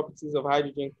physical properties of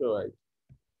hydrogen chloride.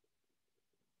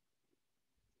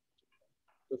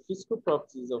 The physical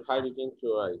properties of hydrogen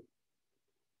chloride.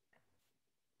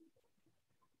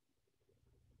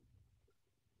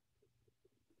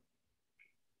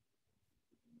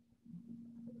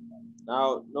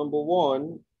 Now, number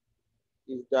one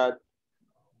is that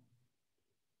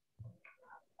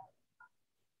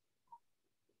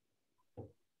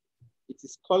it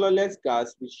is colorless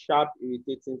gas with sharp,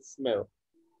 irritating smell.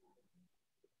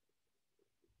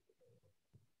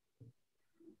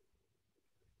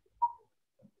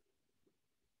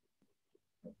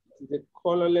 It is a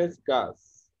colorless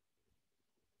gas.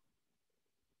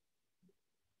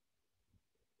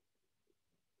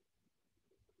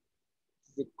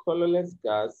 It is a colorless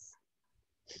gas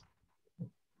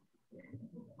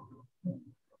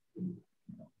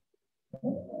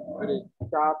with a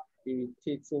sharp,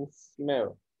 irritating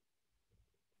smell.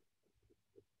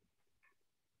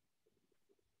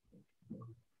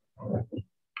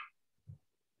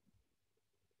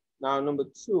 Now, number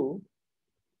two,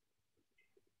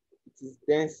 it is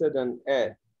denser than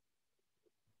air.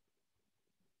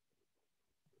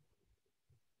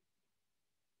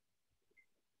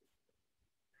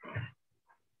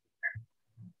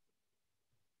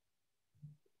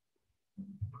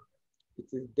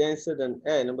 It is denser than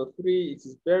air. Number three, it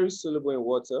is very soluble in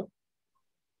water.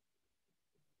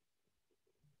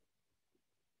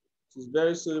 It is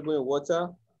very soluble in water.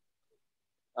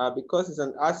 Because it's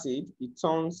an acid, it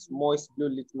turns moist blue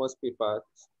litmus paper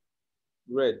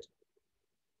red.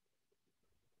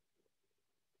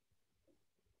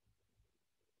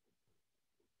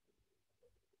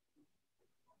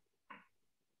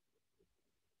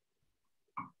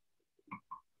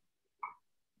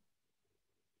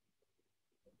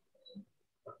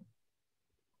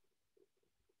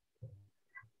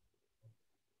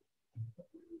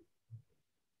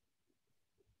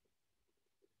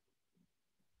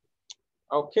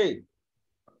 Okay.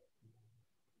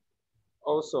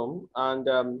 Awesome. And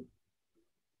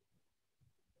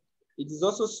it is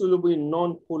also soluble in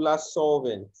non-polar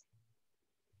solvents.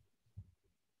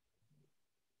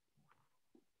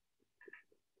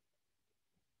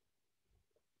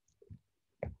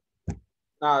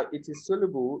 Now, it is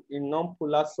soluble in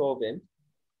non-polar solvent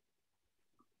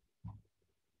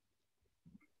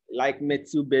like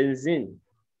methylbenzene.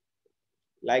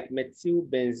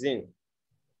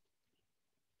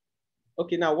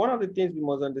 Okay, now one of the things we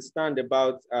must understand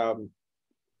about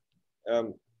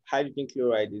hydrogen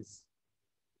chloride is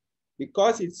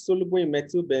because it's soluble in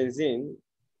methylbenzene,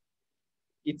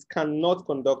 it cannot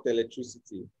conduct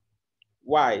electricity.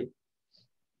 Why?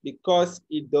 Because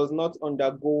it does not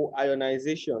undergo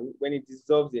ionization when it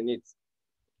dissolves in it.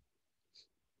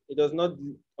 It does not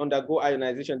undergo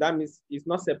ionization. That means it's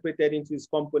not separated into its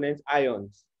component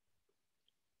ions.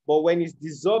 But when it's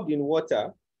dissolved in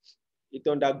water, it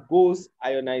undergoes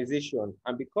ionization.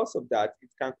 And because of that, it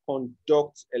can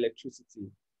conduct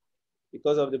electricity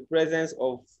because of the presence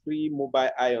of free mobile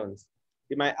ions.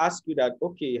 They might ask you that,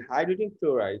 okay, hydrogen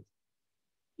chloride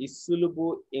is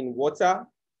soluble in water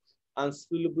and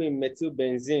soluble in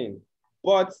methylbenzene,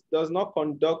 but does not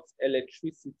conduct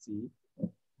electricity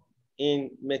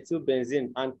in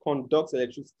methylbenzene and conducts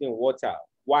electricity in water.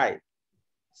 Why?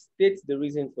 State the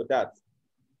reason for that.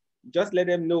 Just let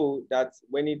them know that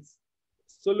when it's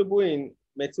soluble in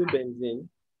methylbenzene,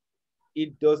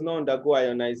 it does not undergo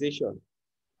ionization.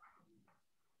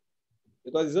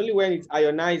 Because it's only when it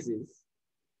ionizes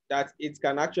that it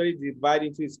can actually divide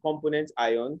into its component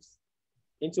ions,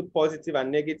 into positive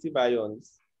and negative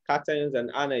ions, cations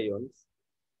and anions,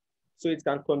 so it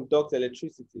can conduct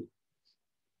electricity.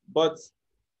 But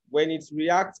when it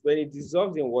reacts, when it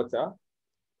dissolves in water,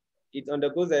 it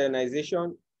undergoes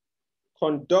ionization,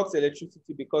 conducts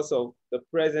electricity because of the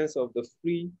presence of the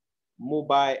free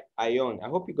mobile ion. I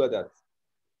hope you got that.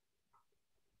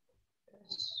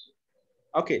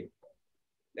 Okay,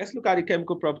 let's look at the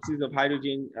chemical properties of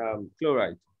hydrogen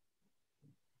chloride.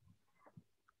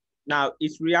 Now,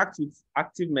 it reacts with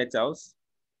active metals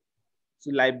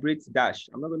to liberate dash.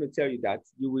 I'm not going to tell you that.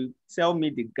 You will tell me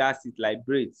the gas it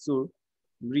liberates. So,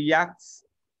 reacts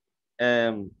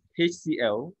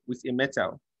HCl with a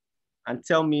metal and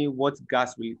tell me what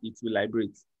gas it will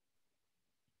liberate.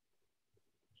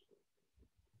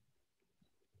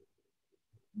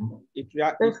 It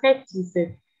reacts.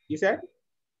 You said?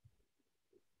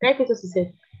 Can I repeat what you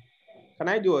said? Can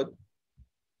I do it?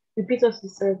 Repeat what you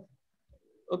said.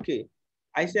 Okay.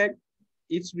 I said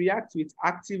it reacts with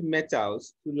active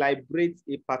metals to liberate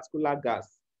a particular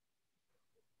gas.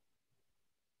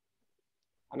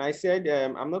 And I said,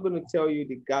 I'm not going to tell you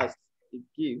the gas it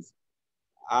gives.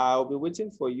 I'll be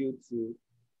waiting for you to,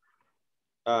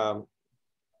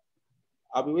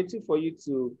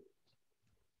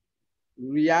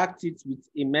 react it with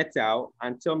a metal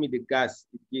and tell me the gas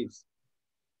it gives.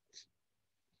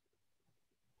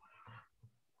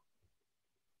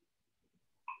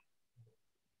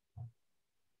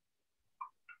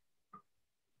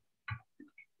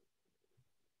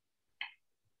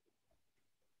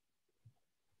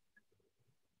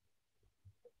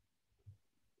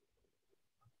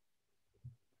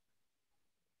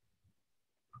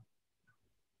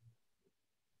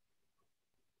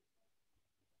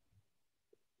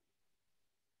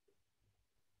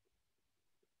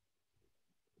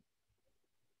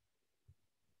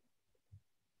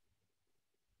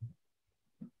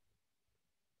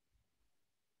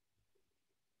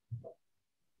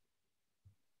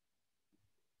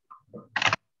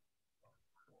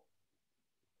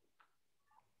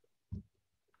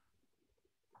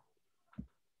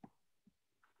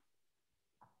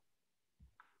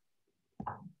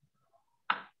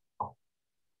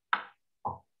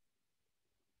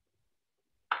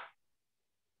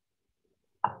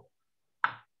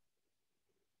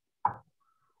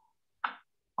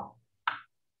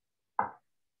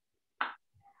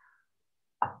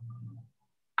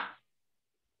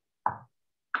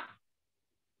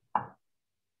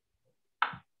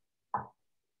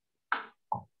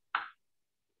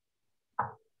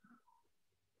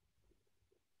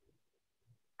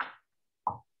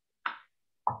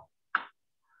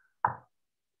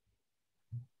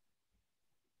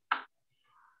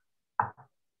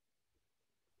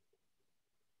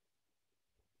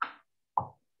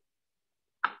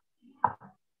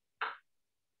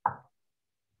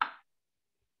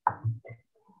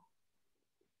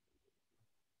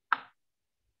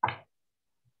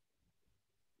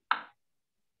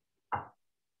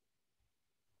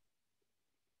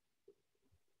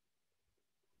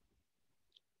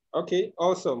 Okay,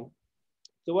 awesome.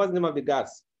 So what's the name of the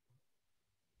gas?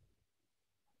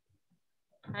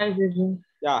 Hydrogen.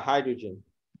 Yeah, hydrogen.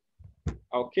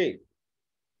 Okay.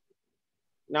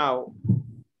 Now,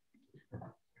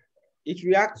 it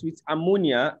reacts with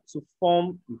ammonia to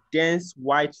form dense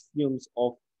white fumes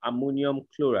of ammonium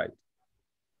chloride.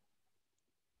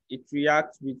 It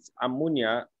reacts with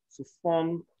ammonia to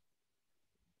form.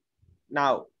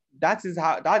 Now, that is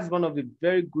one of the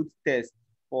very good tests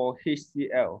for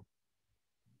HCl.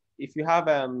 If you have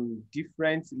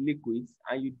different liquids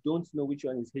and you don't know which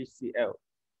one is HCl,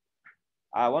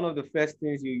 one of the first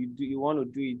things you want to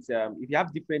do is if you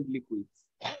have different liquids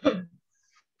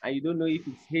and you don't know if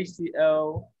it's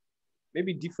HCl,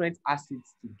 maybe different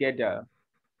acids together,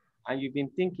 and you've been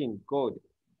thinking, God,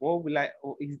 what will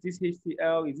oh, is this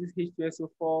HCl? Is this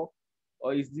H2SO4?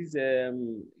 Or is this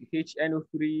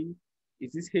HNO3?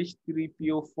 Is this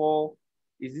H3PO4?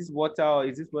 Is this water or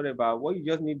is this whatever? What you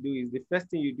just need to do is the first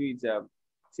thing you do is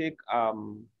take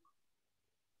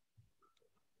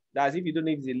that's if you don't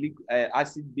know if it's a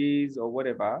acid base or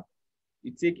whatever,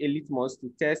 you take a litmus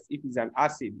to test if it's an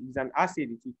acid. If it's an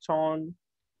acid, it will turn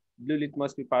blue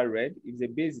litmus paper red. If it's a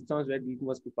base, it turns red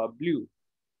litmus paper blue.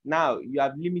 Now you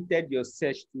have limited your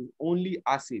search to only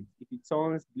acid. If it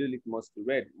turns blue litmus to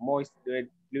red, moist red,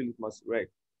 blue litmus to red.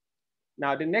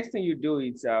 Now the next thing you do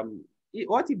is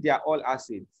what if they are all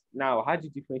acids? Now, how do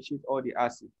you differentiate all the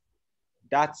acids?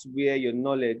 That's where your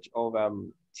knowledge of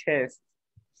test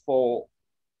for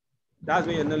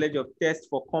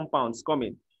compounds come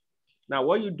in. Now,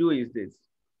 what you do is this: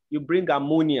 you bring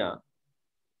ammonia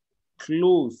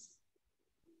close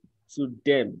to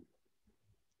them.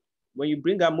 When you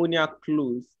bring ammonia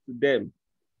close to them,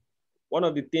 one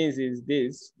of the things is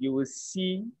this: you will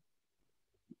see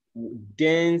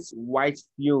dense white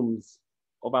fumes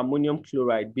of ammonium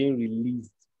chloride being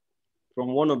released from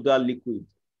one of that liquid.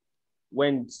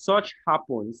 When such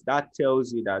happens, that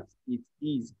tells you that it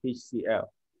is HCl,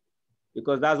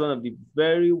 because that's one of the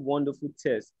very wonderful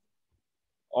tests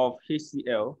of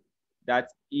HCl, that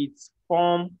it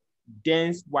forms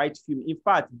dense white fume. In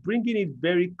fact, bringing it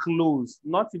very close,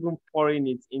 not even pouring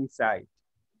it inside.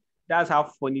 That's how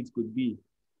funny it could be.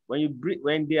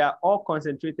 When they are all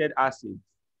concentrated acids,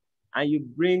 and you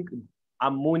bring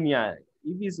ammonia,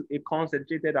 if it's a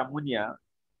concentrated ammonia,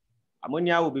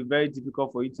 ammonia will be very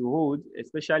difficult for you to hold,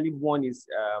 especially if one is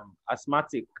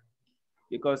asthmatic,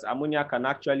 because ammonia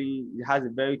it has a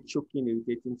very choking,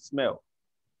 irritating smell.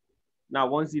 Now,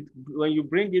 when you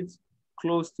bring it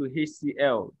close to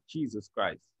HCl, Jesus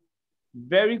Christ,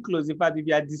 very close. In fact, if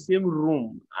you are in the same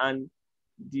room and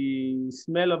the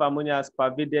smell of ammonia has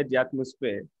pervaded the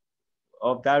atmosphere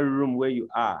of that room where you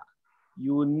are,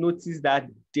 you will notice that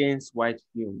dense white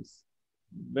fumes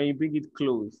when you bring it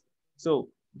close. So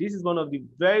this is one of the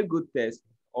very good tests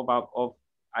of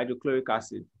hydrochloric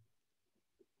acid,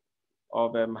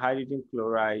 of hydrogen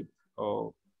chloride.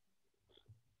 Or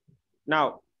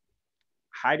now,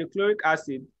 hydrochloric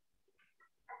acid,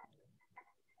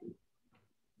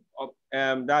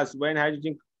 that's when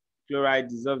hydrogen chloride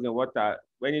dissolves in water.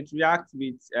 When it reacts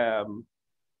with,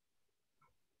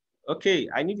 okay,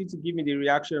 I need you to give me the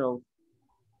reaction of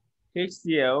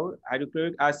HCl,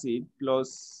 hydrochloric acid,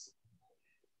 plus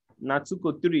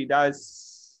Natuco3,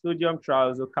 that's sodium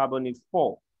trioxocarbonate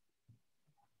 4.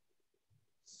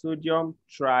 Sodium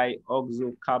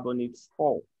trioxocarbonate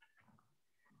 4.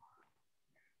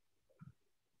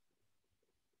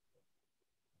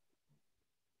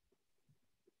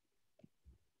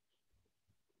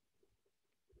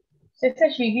 So you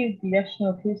said she gives the reaction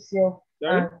of HCl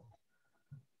Sorry? and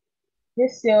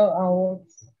HCl and what?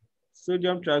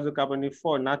 Sodium trioxocarbonate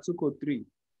 4, Natuco3.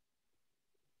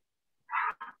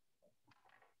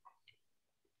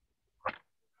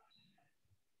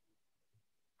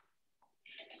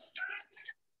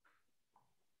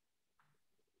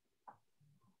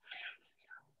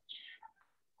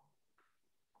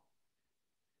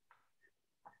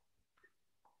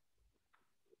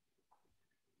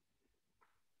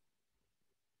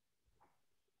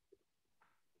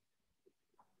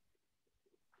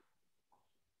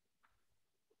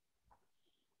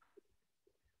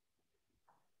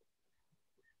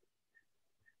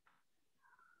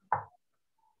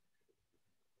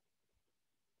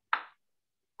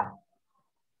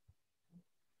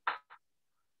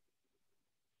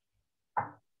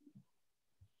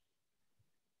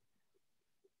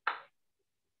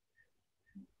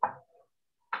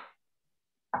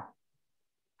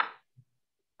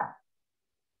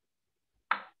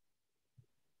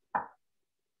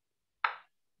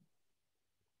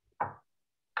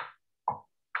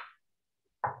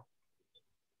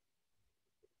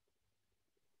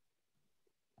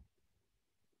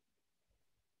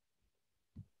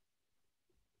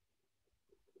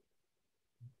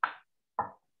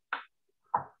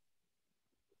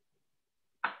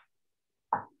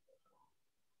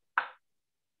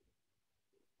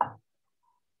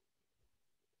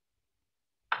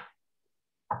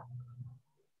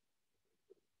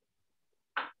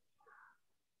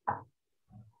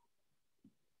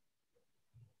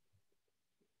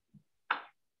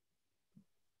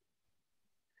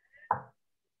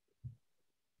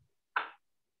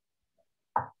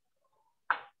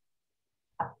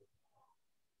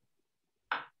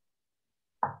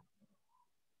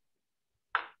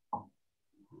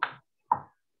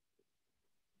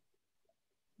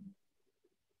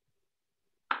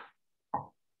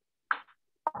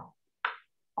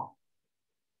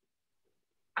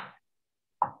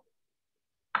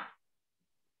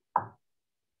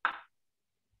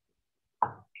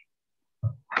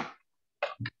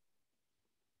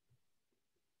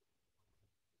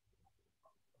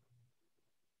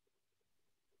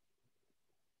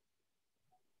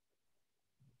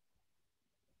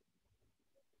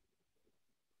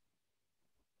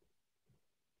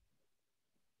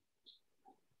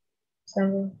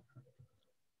 Sandra?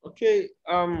 Okay,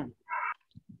 have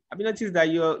you noticed that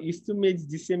you still made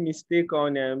the same mistake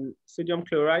on sodium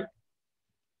chloride?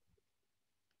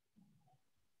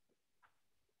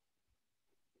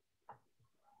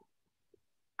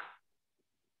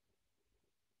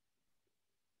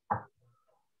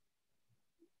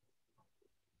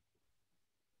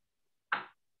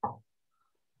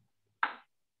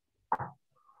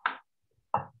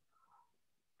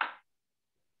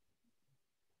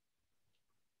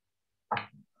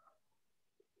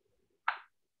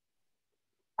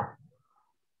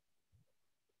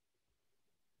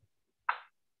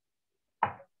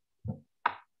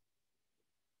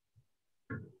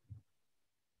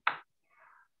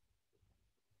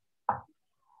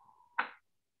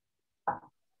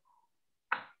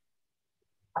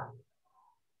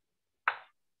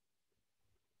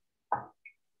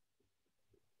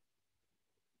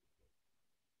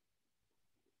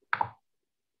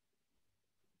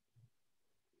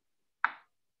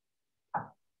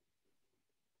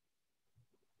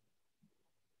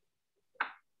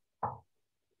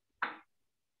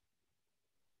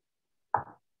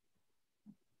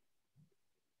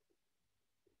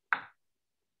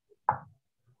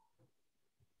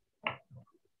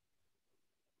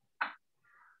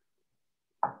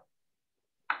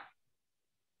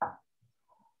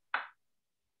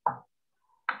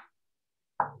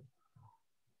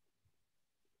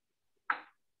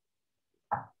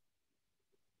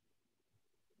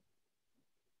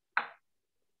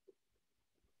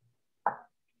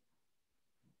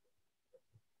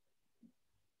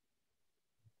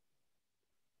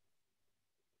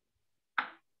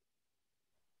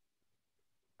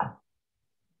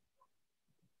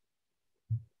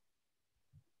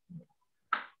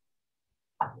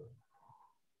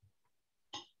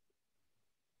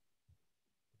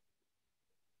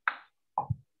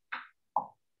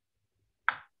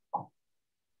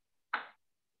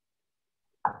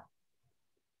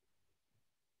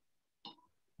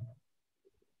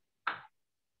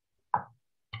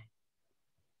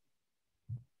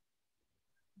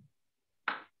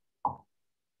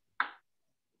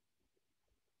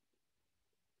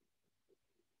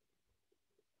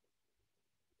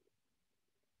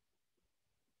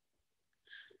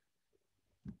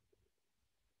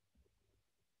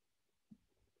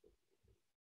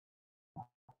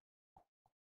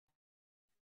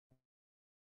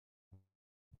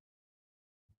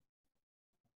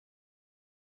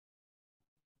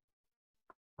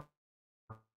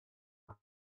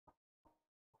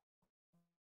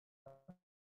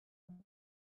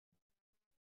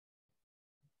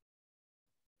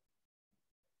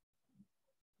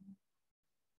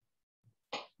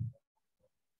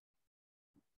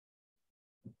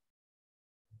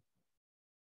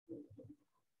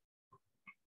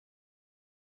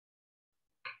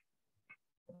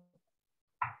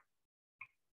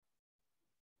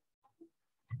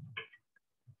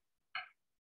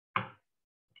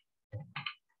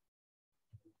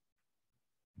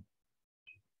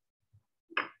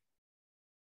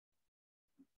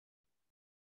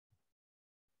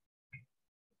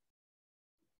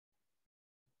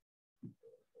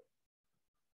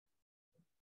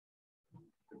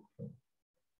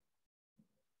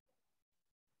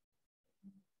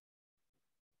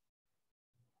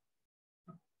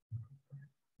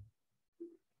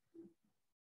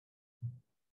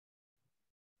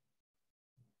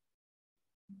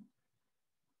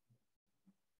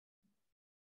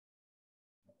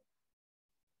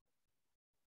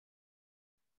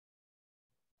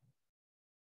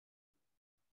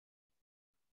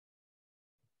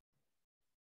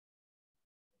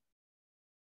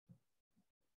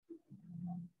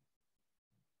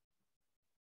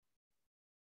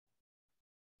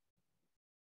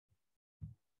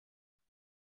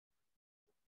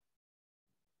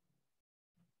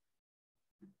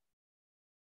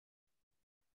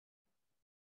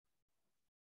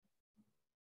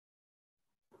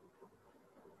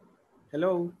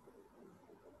 Hello.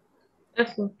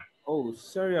 Yes, sir. Oh,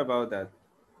 sorry about that.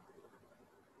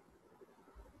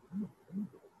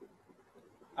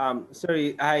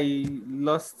 Sorry, I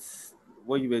lost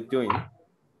what you were doing.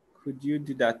 Could you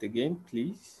do that again,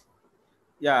 please?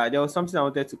 Yeah, there was something I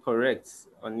wanted to correct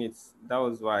on it. That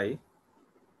was why.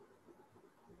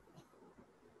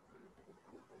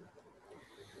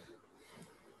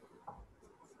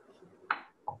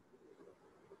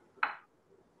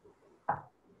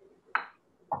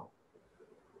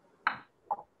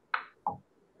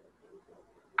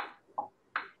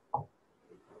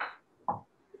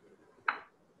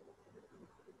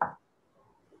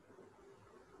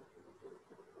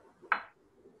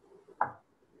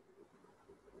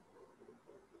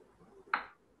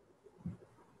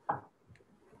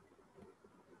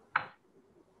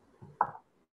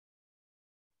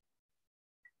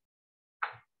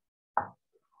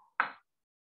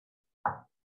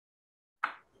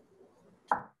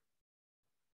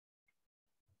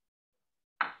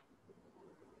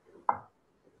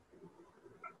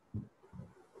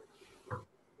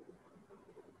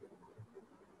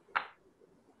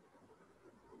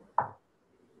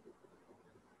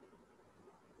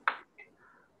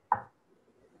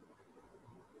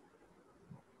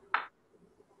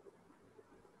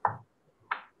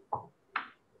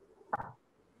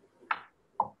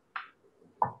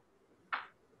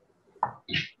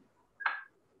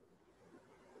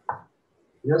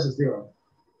 Yes, it's there.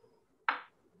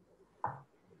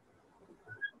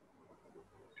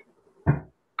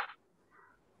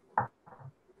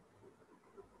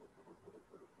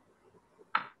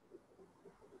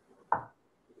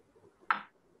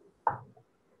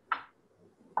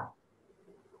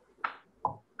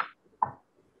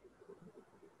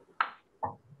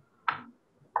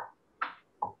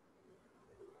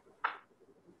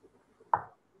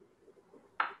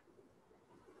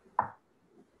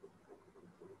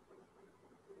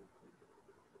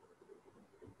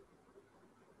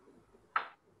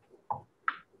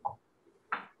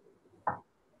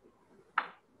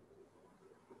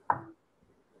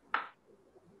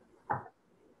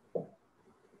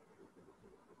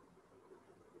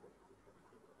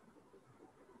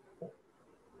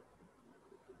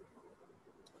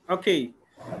 Okay.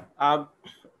 Um,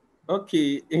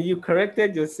 okay, you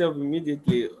corrected yourself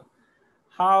immediately.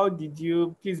 How did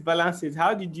you please balance it?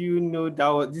 How did you know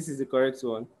that this is the correct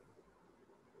one?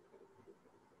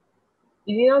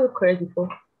 You didn't look correct before.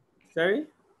 Sorry?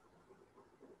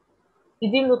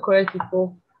 You didn't look correct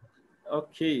before.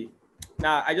 Okay.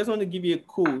 Now I just want to give you a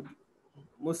code.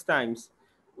 Most times,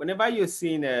 whenever you're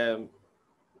seeing um,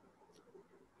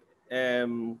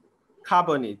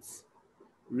 carbonates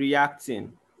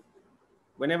reacting,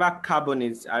 whenever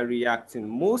carbonates are reacting,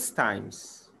 most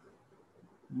times,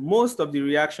 most of the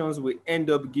reactions will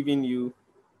end up giving you,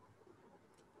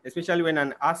 especially when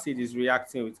an acid is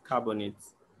reacting with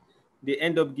carbonates, they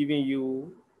end up giving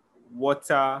you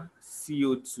water,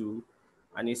 CO2,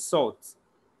 and a salt.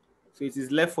 So it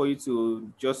is left for you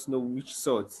to just know which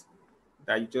salt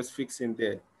that you just fix in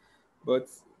there. But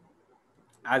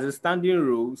as a standing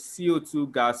rule,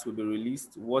 CO2 gas will be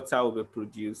released, water will be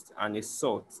produced, and a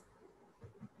salt.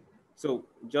 So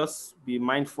just be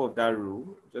mindful of that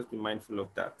rule. Just be mindful of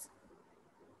that.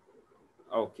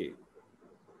 Okay.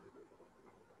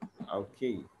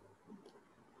 Okay.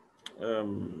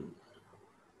 Um,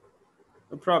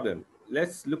 no problem.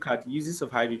 Let's look at uses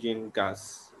of hydrogen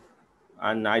gas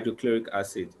and hydrochloric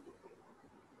acid.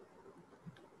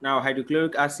 Now,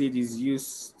 hydrochloric acid is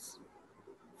used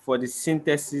for the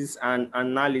synthesis and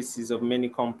analysis of many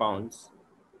compounds.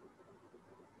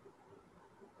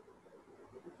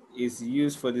 Is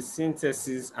used for the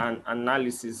synthesis and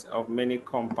analysis of many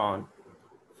compounds.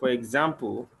 For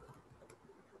example,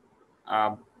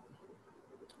 uh,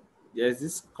 there's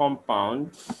this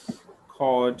compound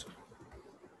called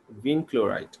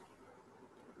vinchloride.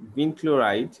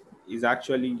 Vinchloride is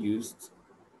actually used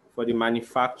for the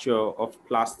manufacture of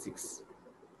plastics.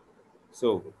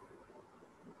 So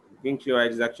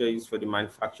vinchloride is actually used for the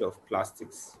manufacture of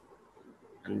plastics,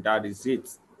 and that is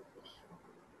it.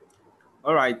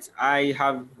 All right, I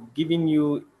have given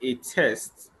you a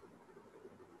test.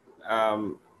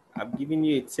 I've given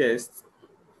you a test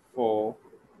for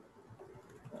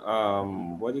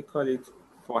what do you call it?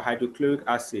 For hydrochloric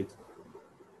acid.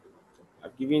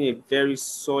 I've given a very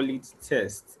solid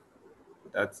test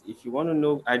that if you want to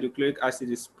know hydrochloric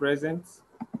acid is present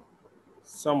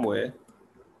somewhere,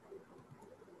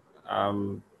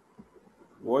 um,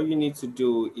 what you need to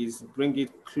do is bring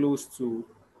it close to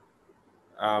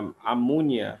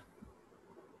ammonia.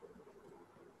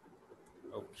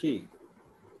 Okay.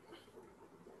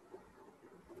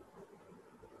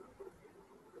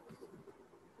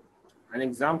 An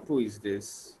example is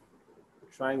this.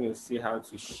 Trying to see how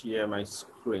to share my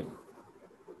screen.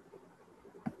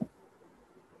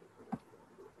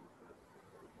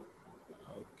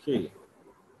 Okay.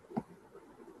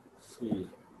 See.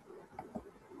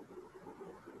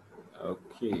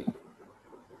 Okay.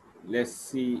 Let's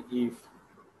see if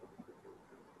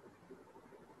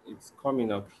it's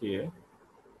coming up here.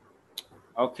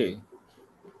 Okay.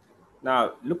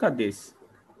 Now look at this.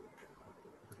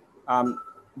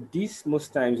 This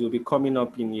most times will be coming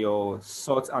up in your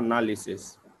salt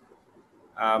analysis.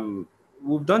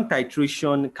 We've done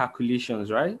titration calculations,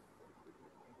 right?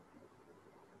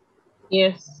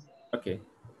 Yes. Okay.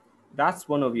 That's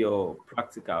one of your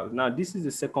practicals. Now, this is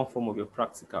the second form of your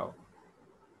practical.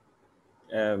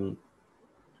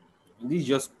 This is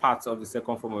just part of the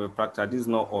second form of your practical. This is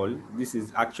not all. This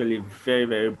is actually very,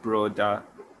 very broader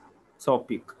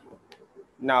topic.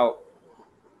 Now,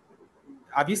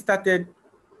 have you started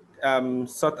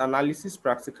sort analysis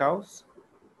practicals?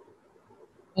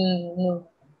 No.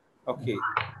 Okay.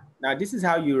 Now, this is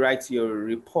how you write your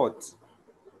report.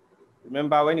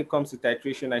 Remember, when it comes to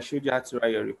titration, I showed you how to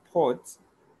write your report,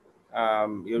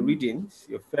 your readings,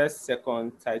 your first,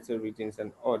 second, title readings,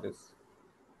 and others.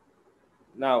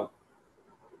 Now,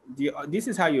 this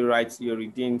is how you write your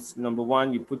readings. Number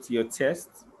one, you put your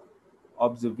test,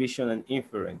 observation, and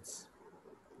inference.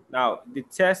 Now, the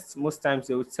test, most times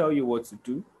they will tell you what to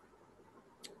do.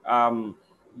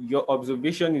 Your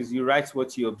observation is you write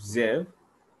what you observe,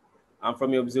 and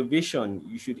from your observation,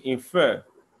 you should infer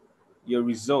your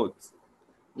results.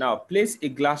 Now, place a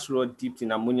glass rod dipped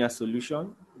in ammonia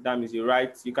solution. That means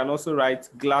you can also write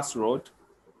glass rod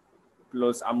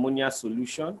plus ammonia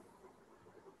solution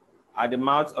at the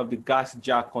mouth of the gas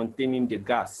jar containing the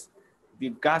gas. The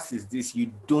gas is this,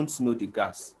 you don't know the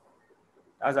gas.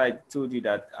 As I told you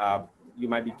that you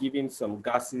might be given some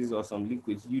gases or some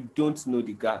liquids, you don't know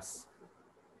the gas.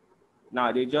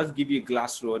 Now they just give you a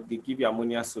glass rod, they give you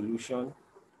ammonia solution,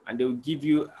 and they will give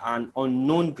you an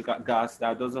unknown gas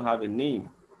that doesn't have a name.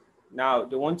 Now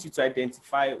they want you to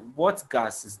identify what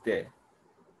gas is there.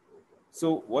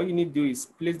 So what you need to do is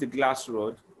place the glass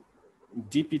rod,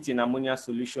 dip it in ammonia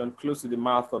solution close to the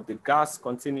mouth of the gas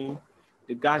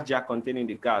jar containing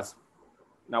the gas.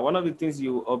 Now, one of the things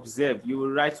you observe, you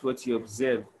will write what you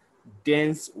observe.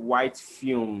 Dense white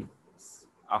fumes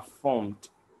are formed.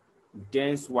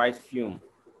 Dense white fume.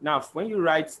 Now, when you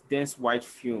write dense white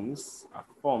fumes are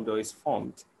formed or is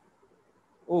formed,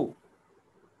 oh,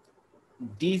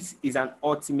 this is an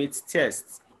ultimate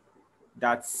test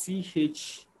that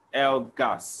CHL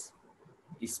gas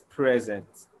is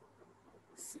present.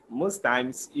 Most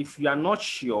times, if you are not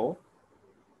sure,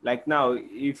 like now,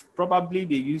 if probably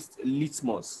they used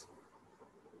litmus,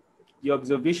 the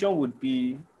observation would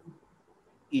be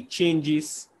it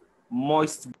changes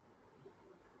moist.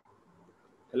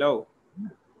 Hello?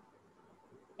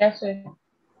 Yes, sir.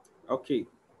 Okay.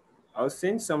 I was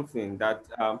saying something that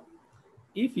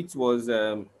if it was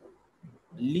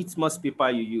litmus paper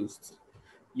you used,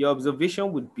 your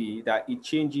observation would be that it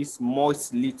changes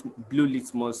moist blue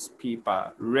litmus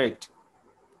paper red.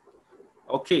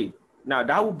 Okay, now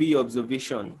that would be your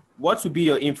observation. What would be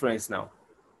your inference now?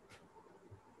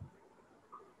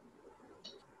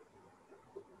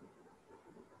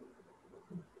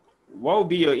 What would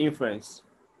be your inference?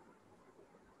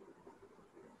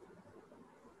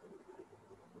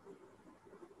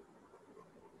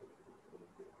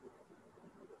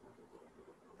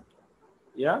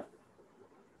 Yeah?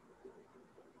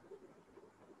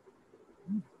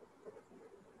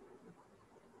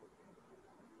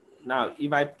 Now,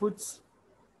 if I put,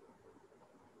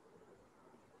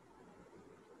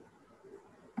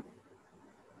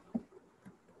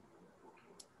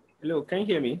 hello, can you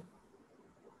hear me?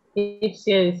 If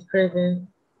CL is present.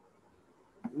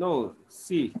 No,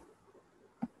 see,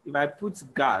 if I put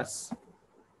gas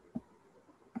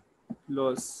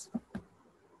plus,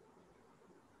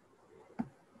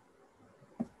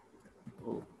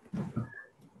 oh,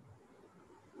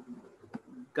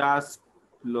 gas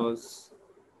plus,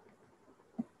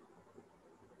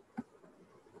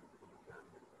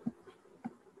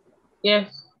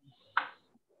 Yes.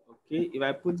 okay, if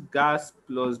I put gas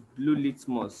plus blue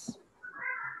litmus,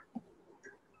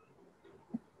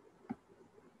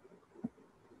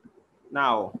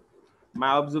 now, my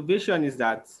observation is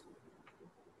that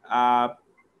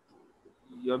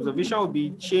your observation will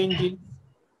be changing.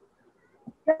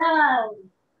 Down.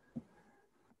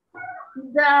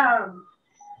 Down.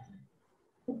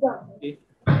 Okay.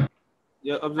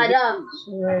 Your observation,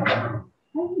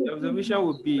 your observation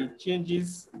will be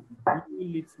changes blue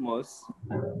litmus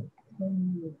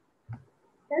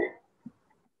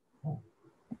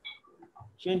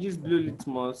Changes blue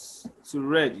litmus to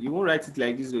red. You won't write it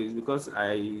like this though, it's because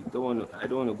I don't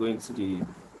want to go into the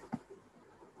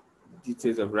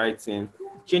details of writing.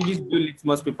 Changes blue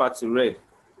litmus paper to red.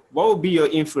 What will be your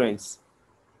inference?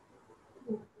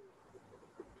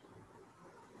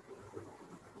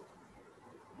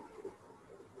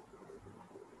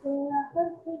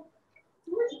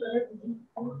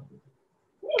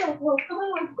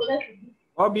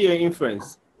 What will be your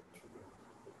inference?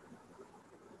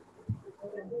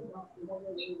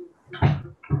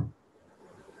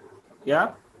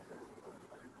 Yeah?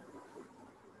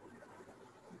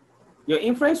 Your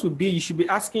inference would be, you should be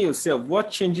asking yourself,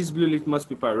 what changes blue litmus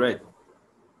paper red?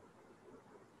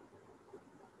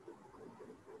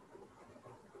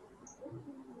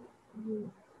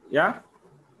 Yeah?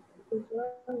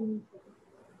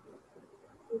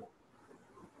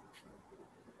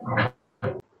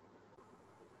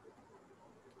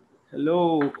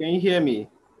 Hello, can you hear me?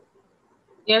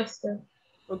 Yes, sir.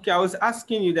 Okay, I was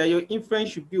asking you that your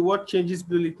inference should be what changes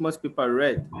blue litmus paper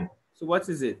red. So what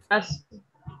is it? Acid.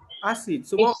 Acid.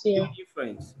 So what would be your HCl.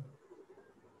 inference?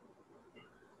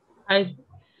 Hyd-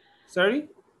 Sorry?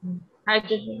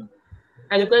 Hydrogen.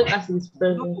 Hydrochloric acid is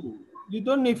present. No, you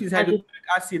don't know if it's Hydrochloric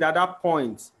hydrochloric acid at that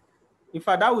point. In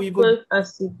fact, that will even be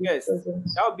acid is first. present.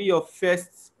 That will be your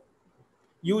first.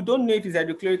 You don't know if it's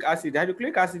hydrochloric acid.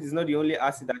 Hydrochloric acid is not the only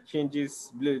acid that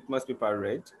changes blue litmus paper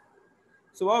red.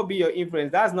 So what will be your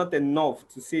inference? That's not enough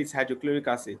to say it's hydrochloric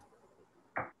acid.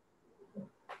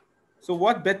 So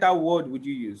what better word would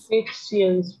you use?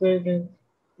 HCl is present.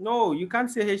 No, you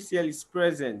can't say HCl is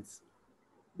present.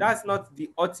 That's not the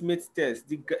ultimate test.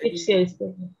 HCl is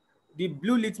present. The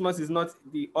blue litmus is not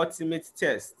the ultimate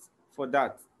test for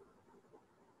that.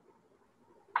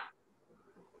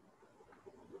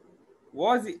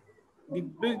 What's it? The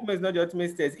blue litmus is not the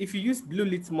ultimate test. If you use blue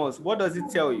litmus, what does it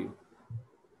tell you?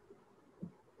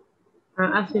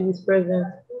 And acid is present.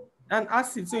 An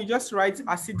acid. So you just write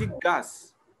acidic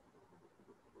gas.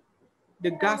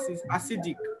 The gas is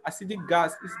acidic. Acidic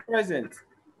gas is present.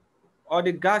 Or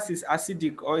the gas is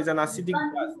acidic or is an acidic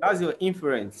gas. That's your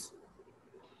inference.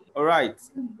 All right.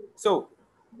 So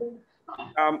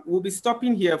we'll be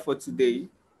stopping here for today.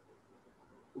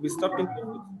 We'll be stopping here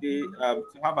for today to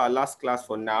have our last class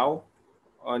for now.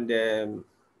 On the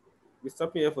we're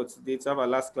stopping here for today to have our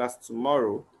last class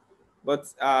tomorrow.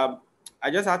 But I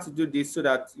just had to do this so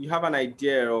that you have an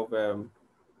idea of what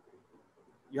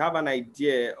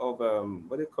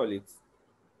do you call it?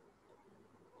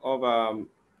 Of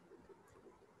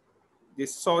the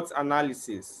salt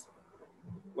analysis.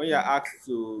 When you're asked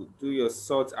to do your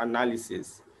salt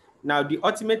analysis. Now, the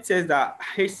ultimate test that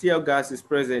HCl gas is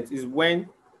present is when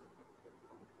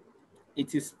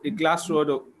it is a glass rod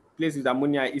placed with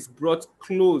ammonia is brought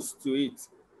close to it.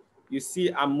 You see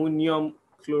ammonium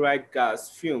chloride gas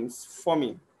fumes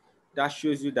forming. That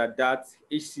shows you that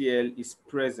HCl is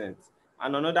present.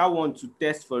 And another one to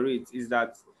test for it is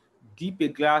that dip a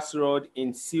glass rod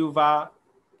in silver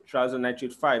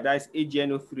triazonitrate 5, that is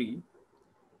AgNO3.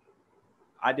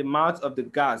 At the mouth of the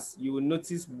gas, you will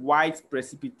notice white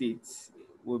precipitate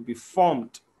will be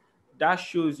formed. That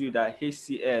shows you that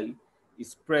HCl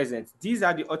is present. These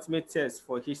are the ultimate tests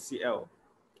for HCl.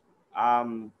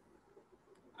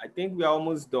 I think we are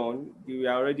almost done. We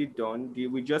are already done.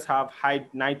 We just have high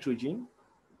nitrogen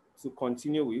to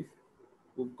continue with.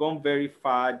 We've gone very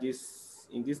far in this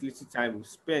little time we've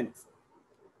spent.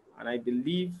 And I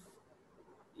believe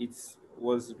it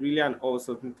was really an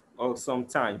awesome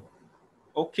time.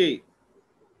 Okay.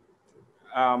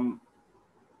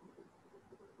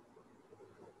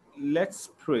 Let's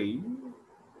pray.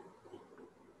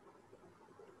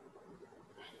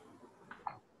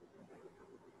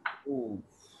 Oh.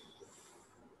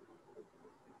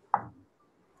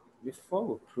 Before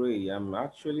we pray, I'm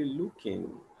actually looking.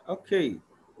 Okay.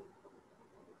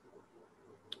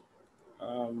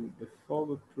 Before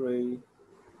we pray,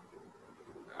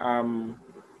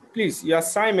 please, your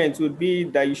assignment would be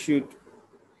that you should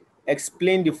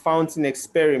explain the fountain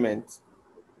experiment.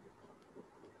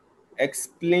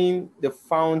 Explain the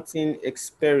fountain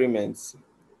experiment.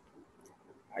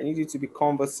 I need you to be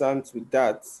conversant with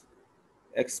that.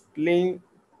 Explain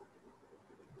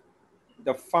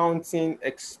the fountain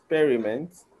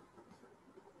experiment.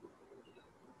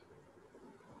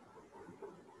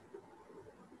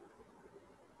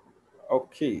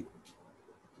 Okay.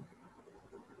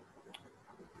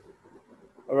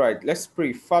 All right, let's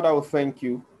pray. Father, we thank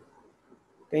you.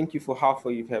 Thank you for how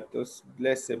far you've helped us.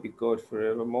 Blessed be God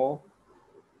forevermore.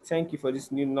 Thank you for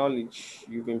this new knowledge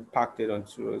you've impacted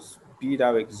onto us. Be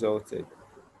thou exalted.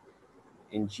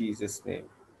 In Jesus' name.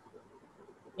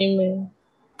 Amen.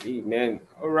 Amen.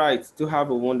 All right. To have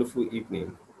a wonderful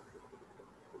evening.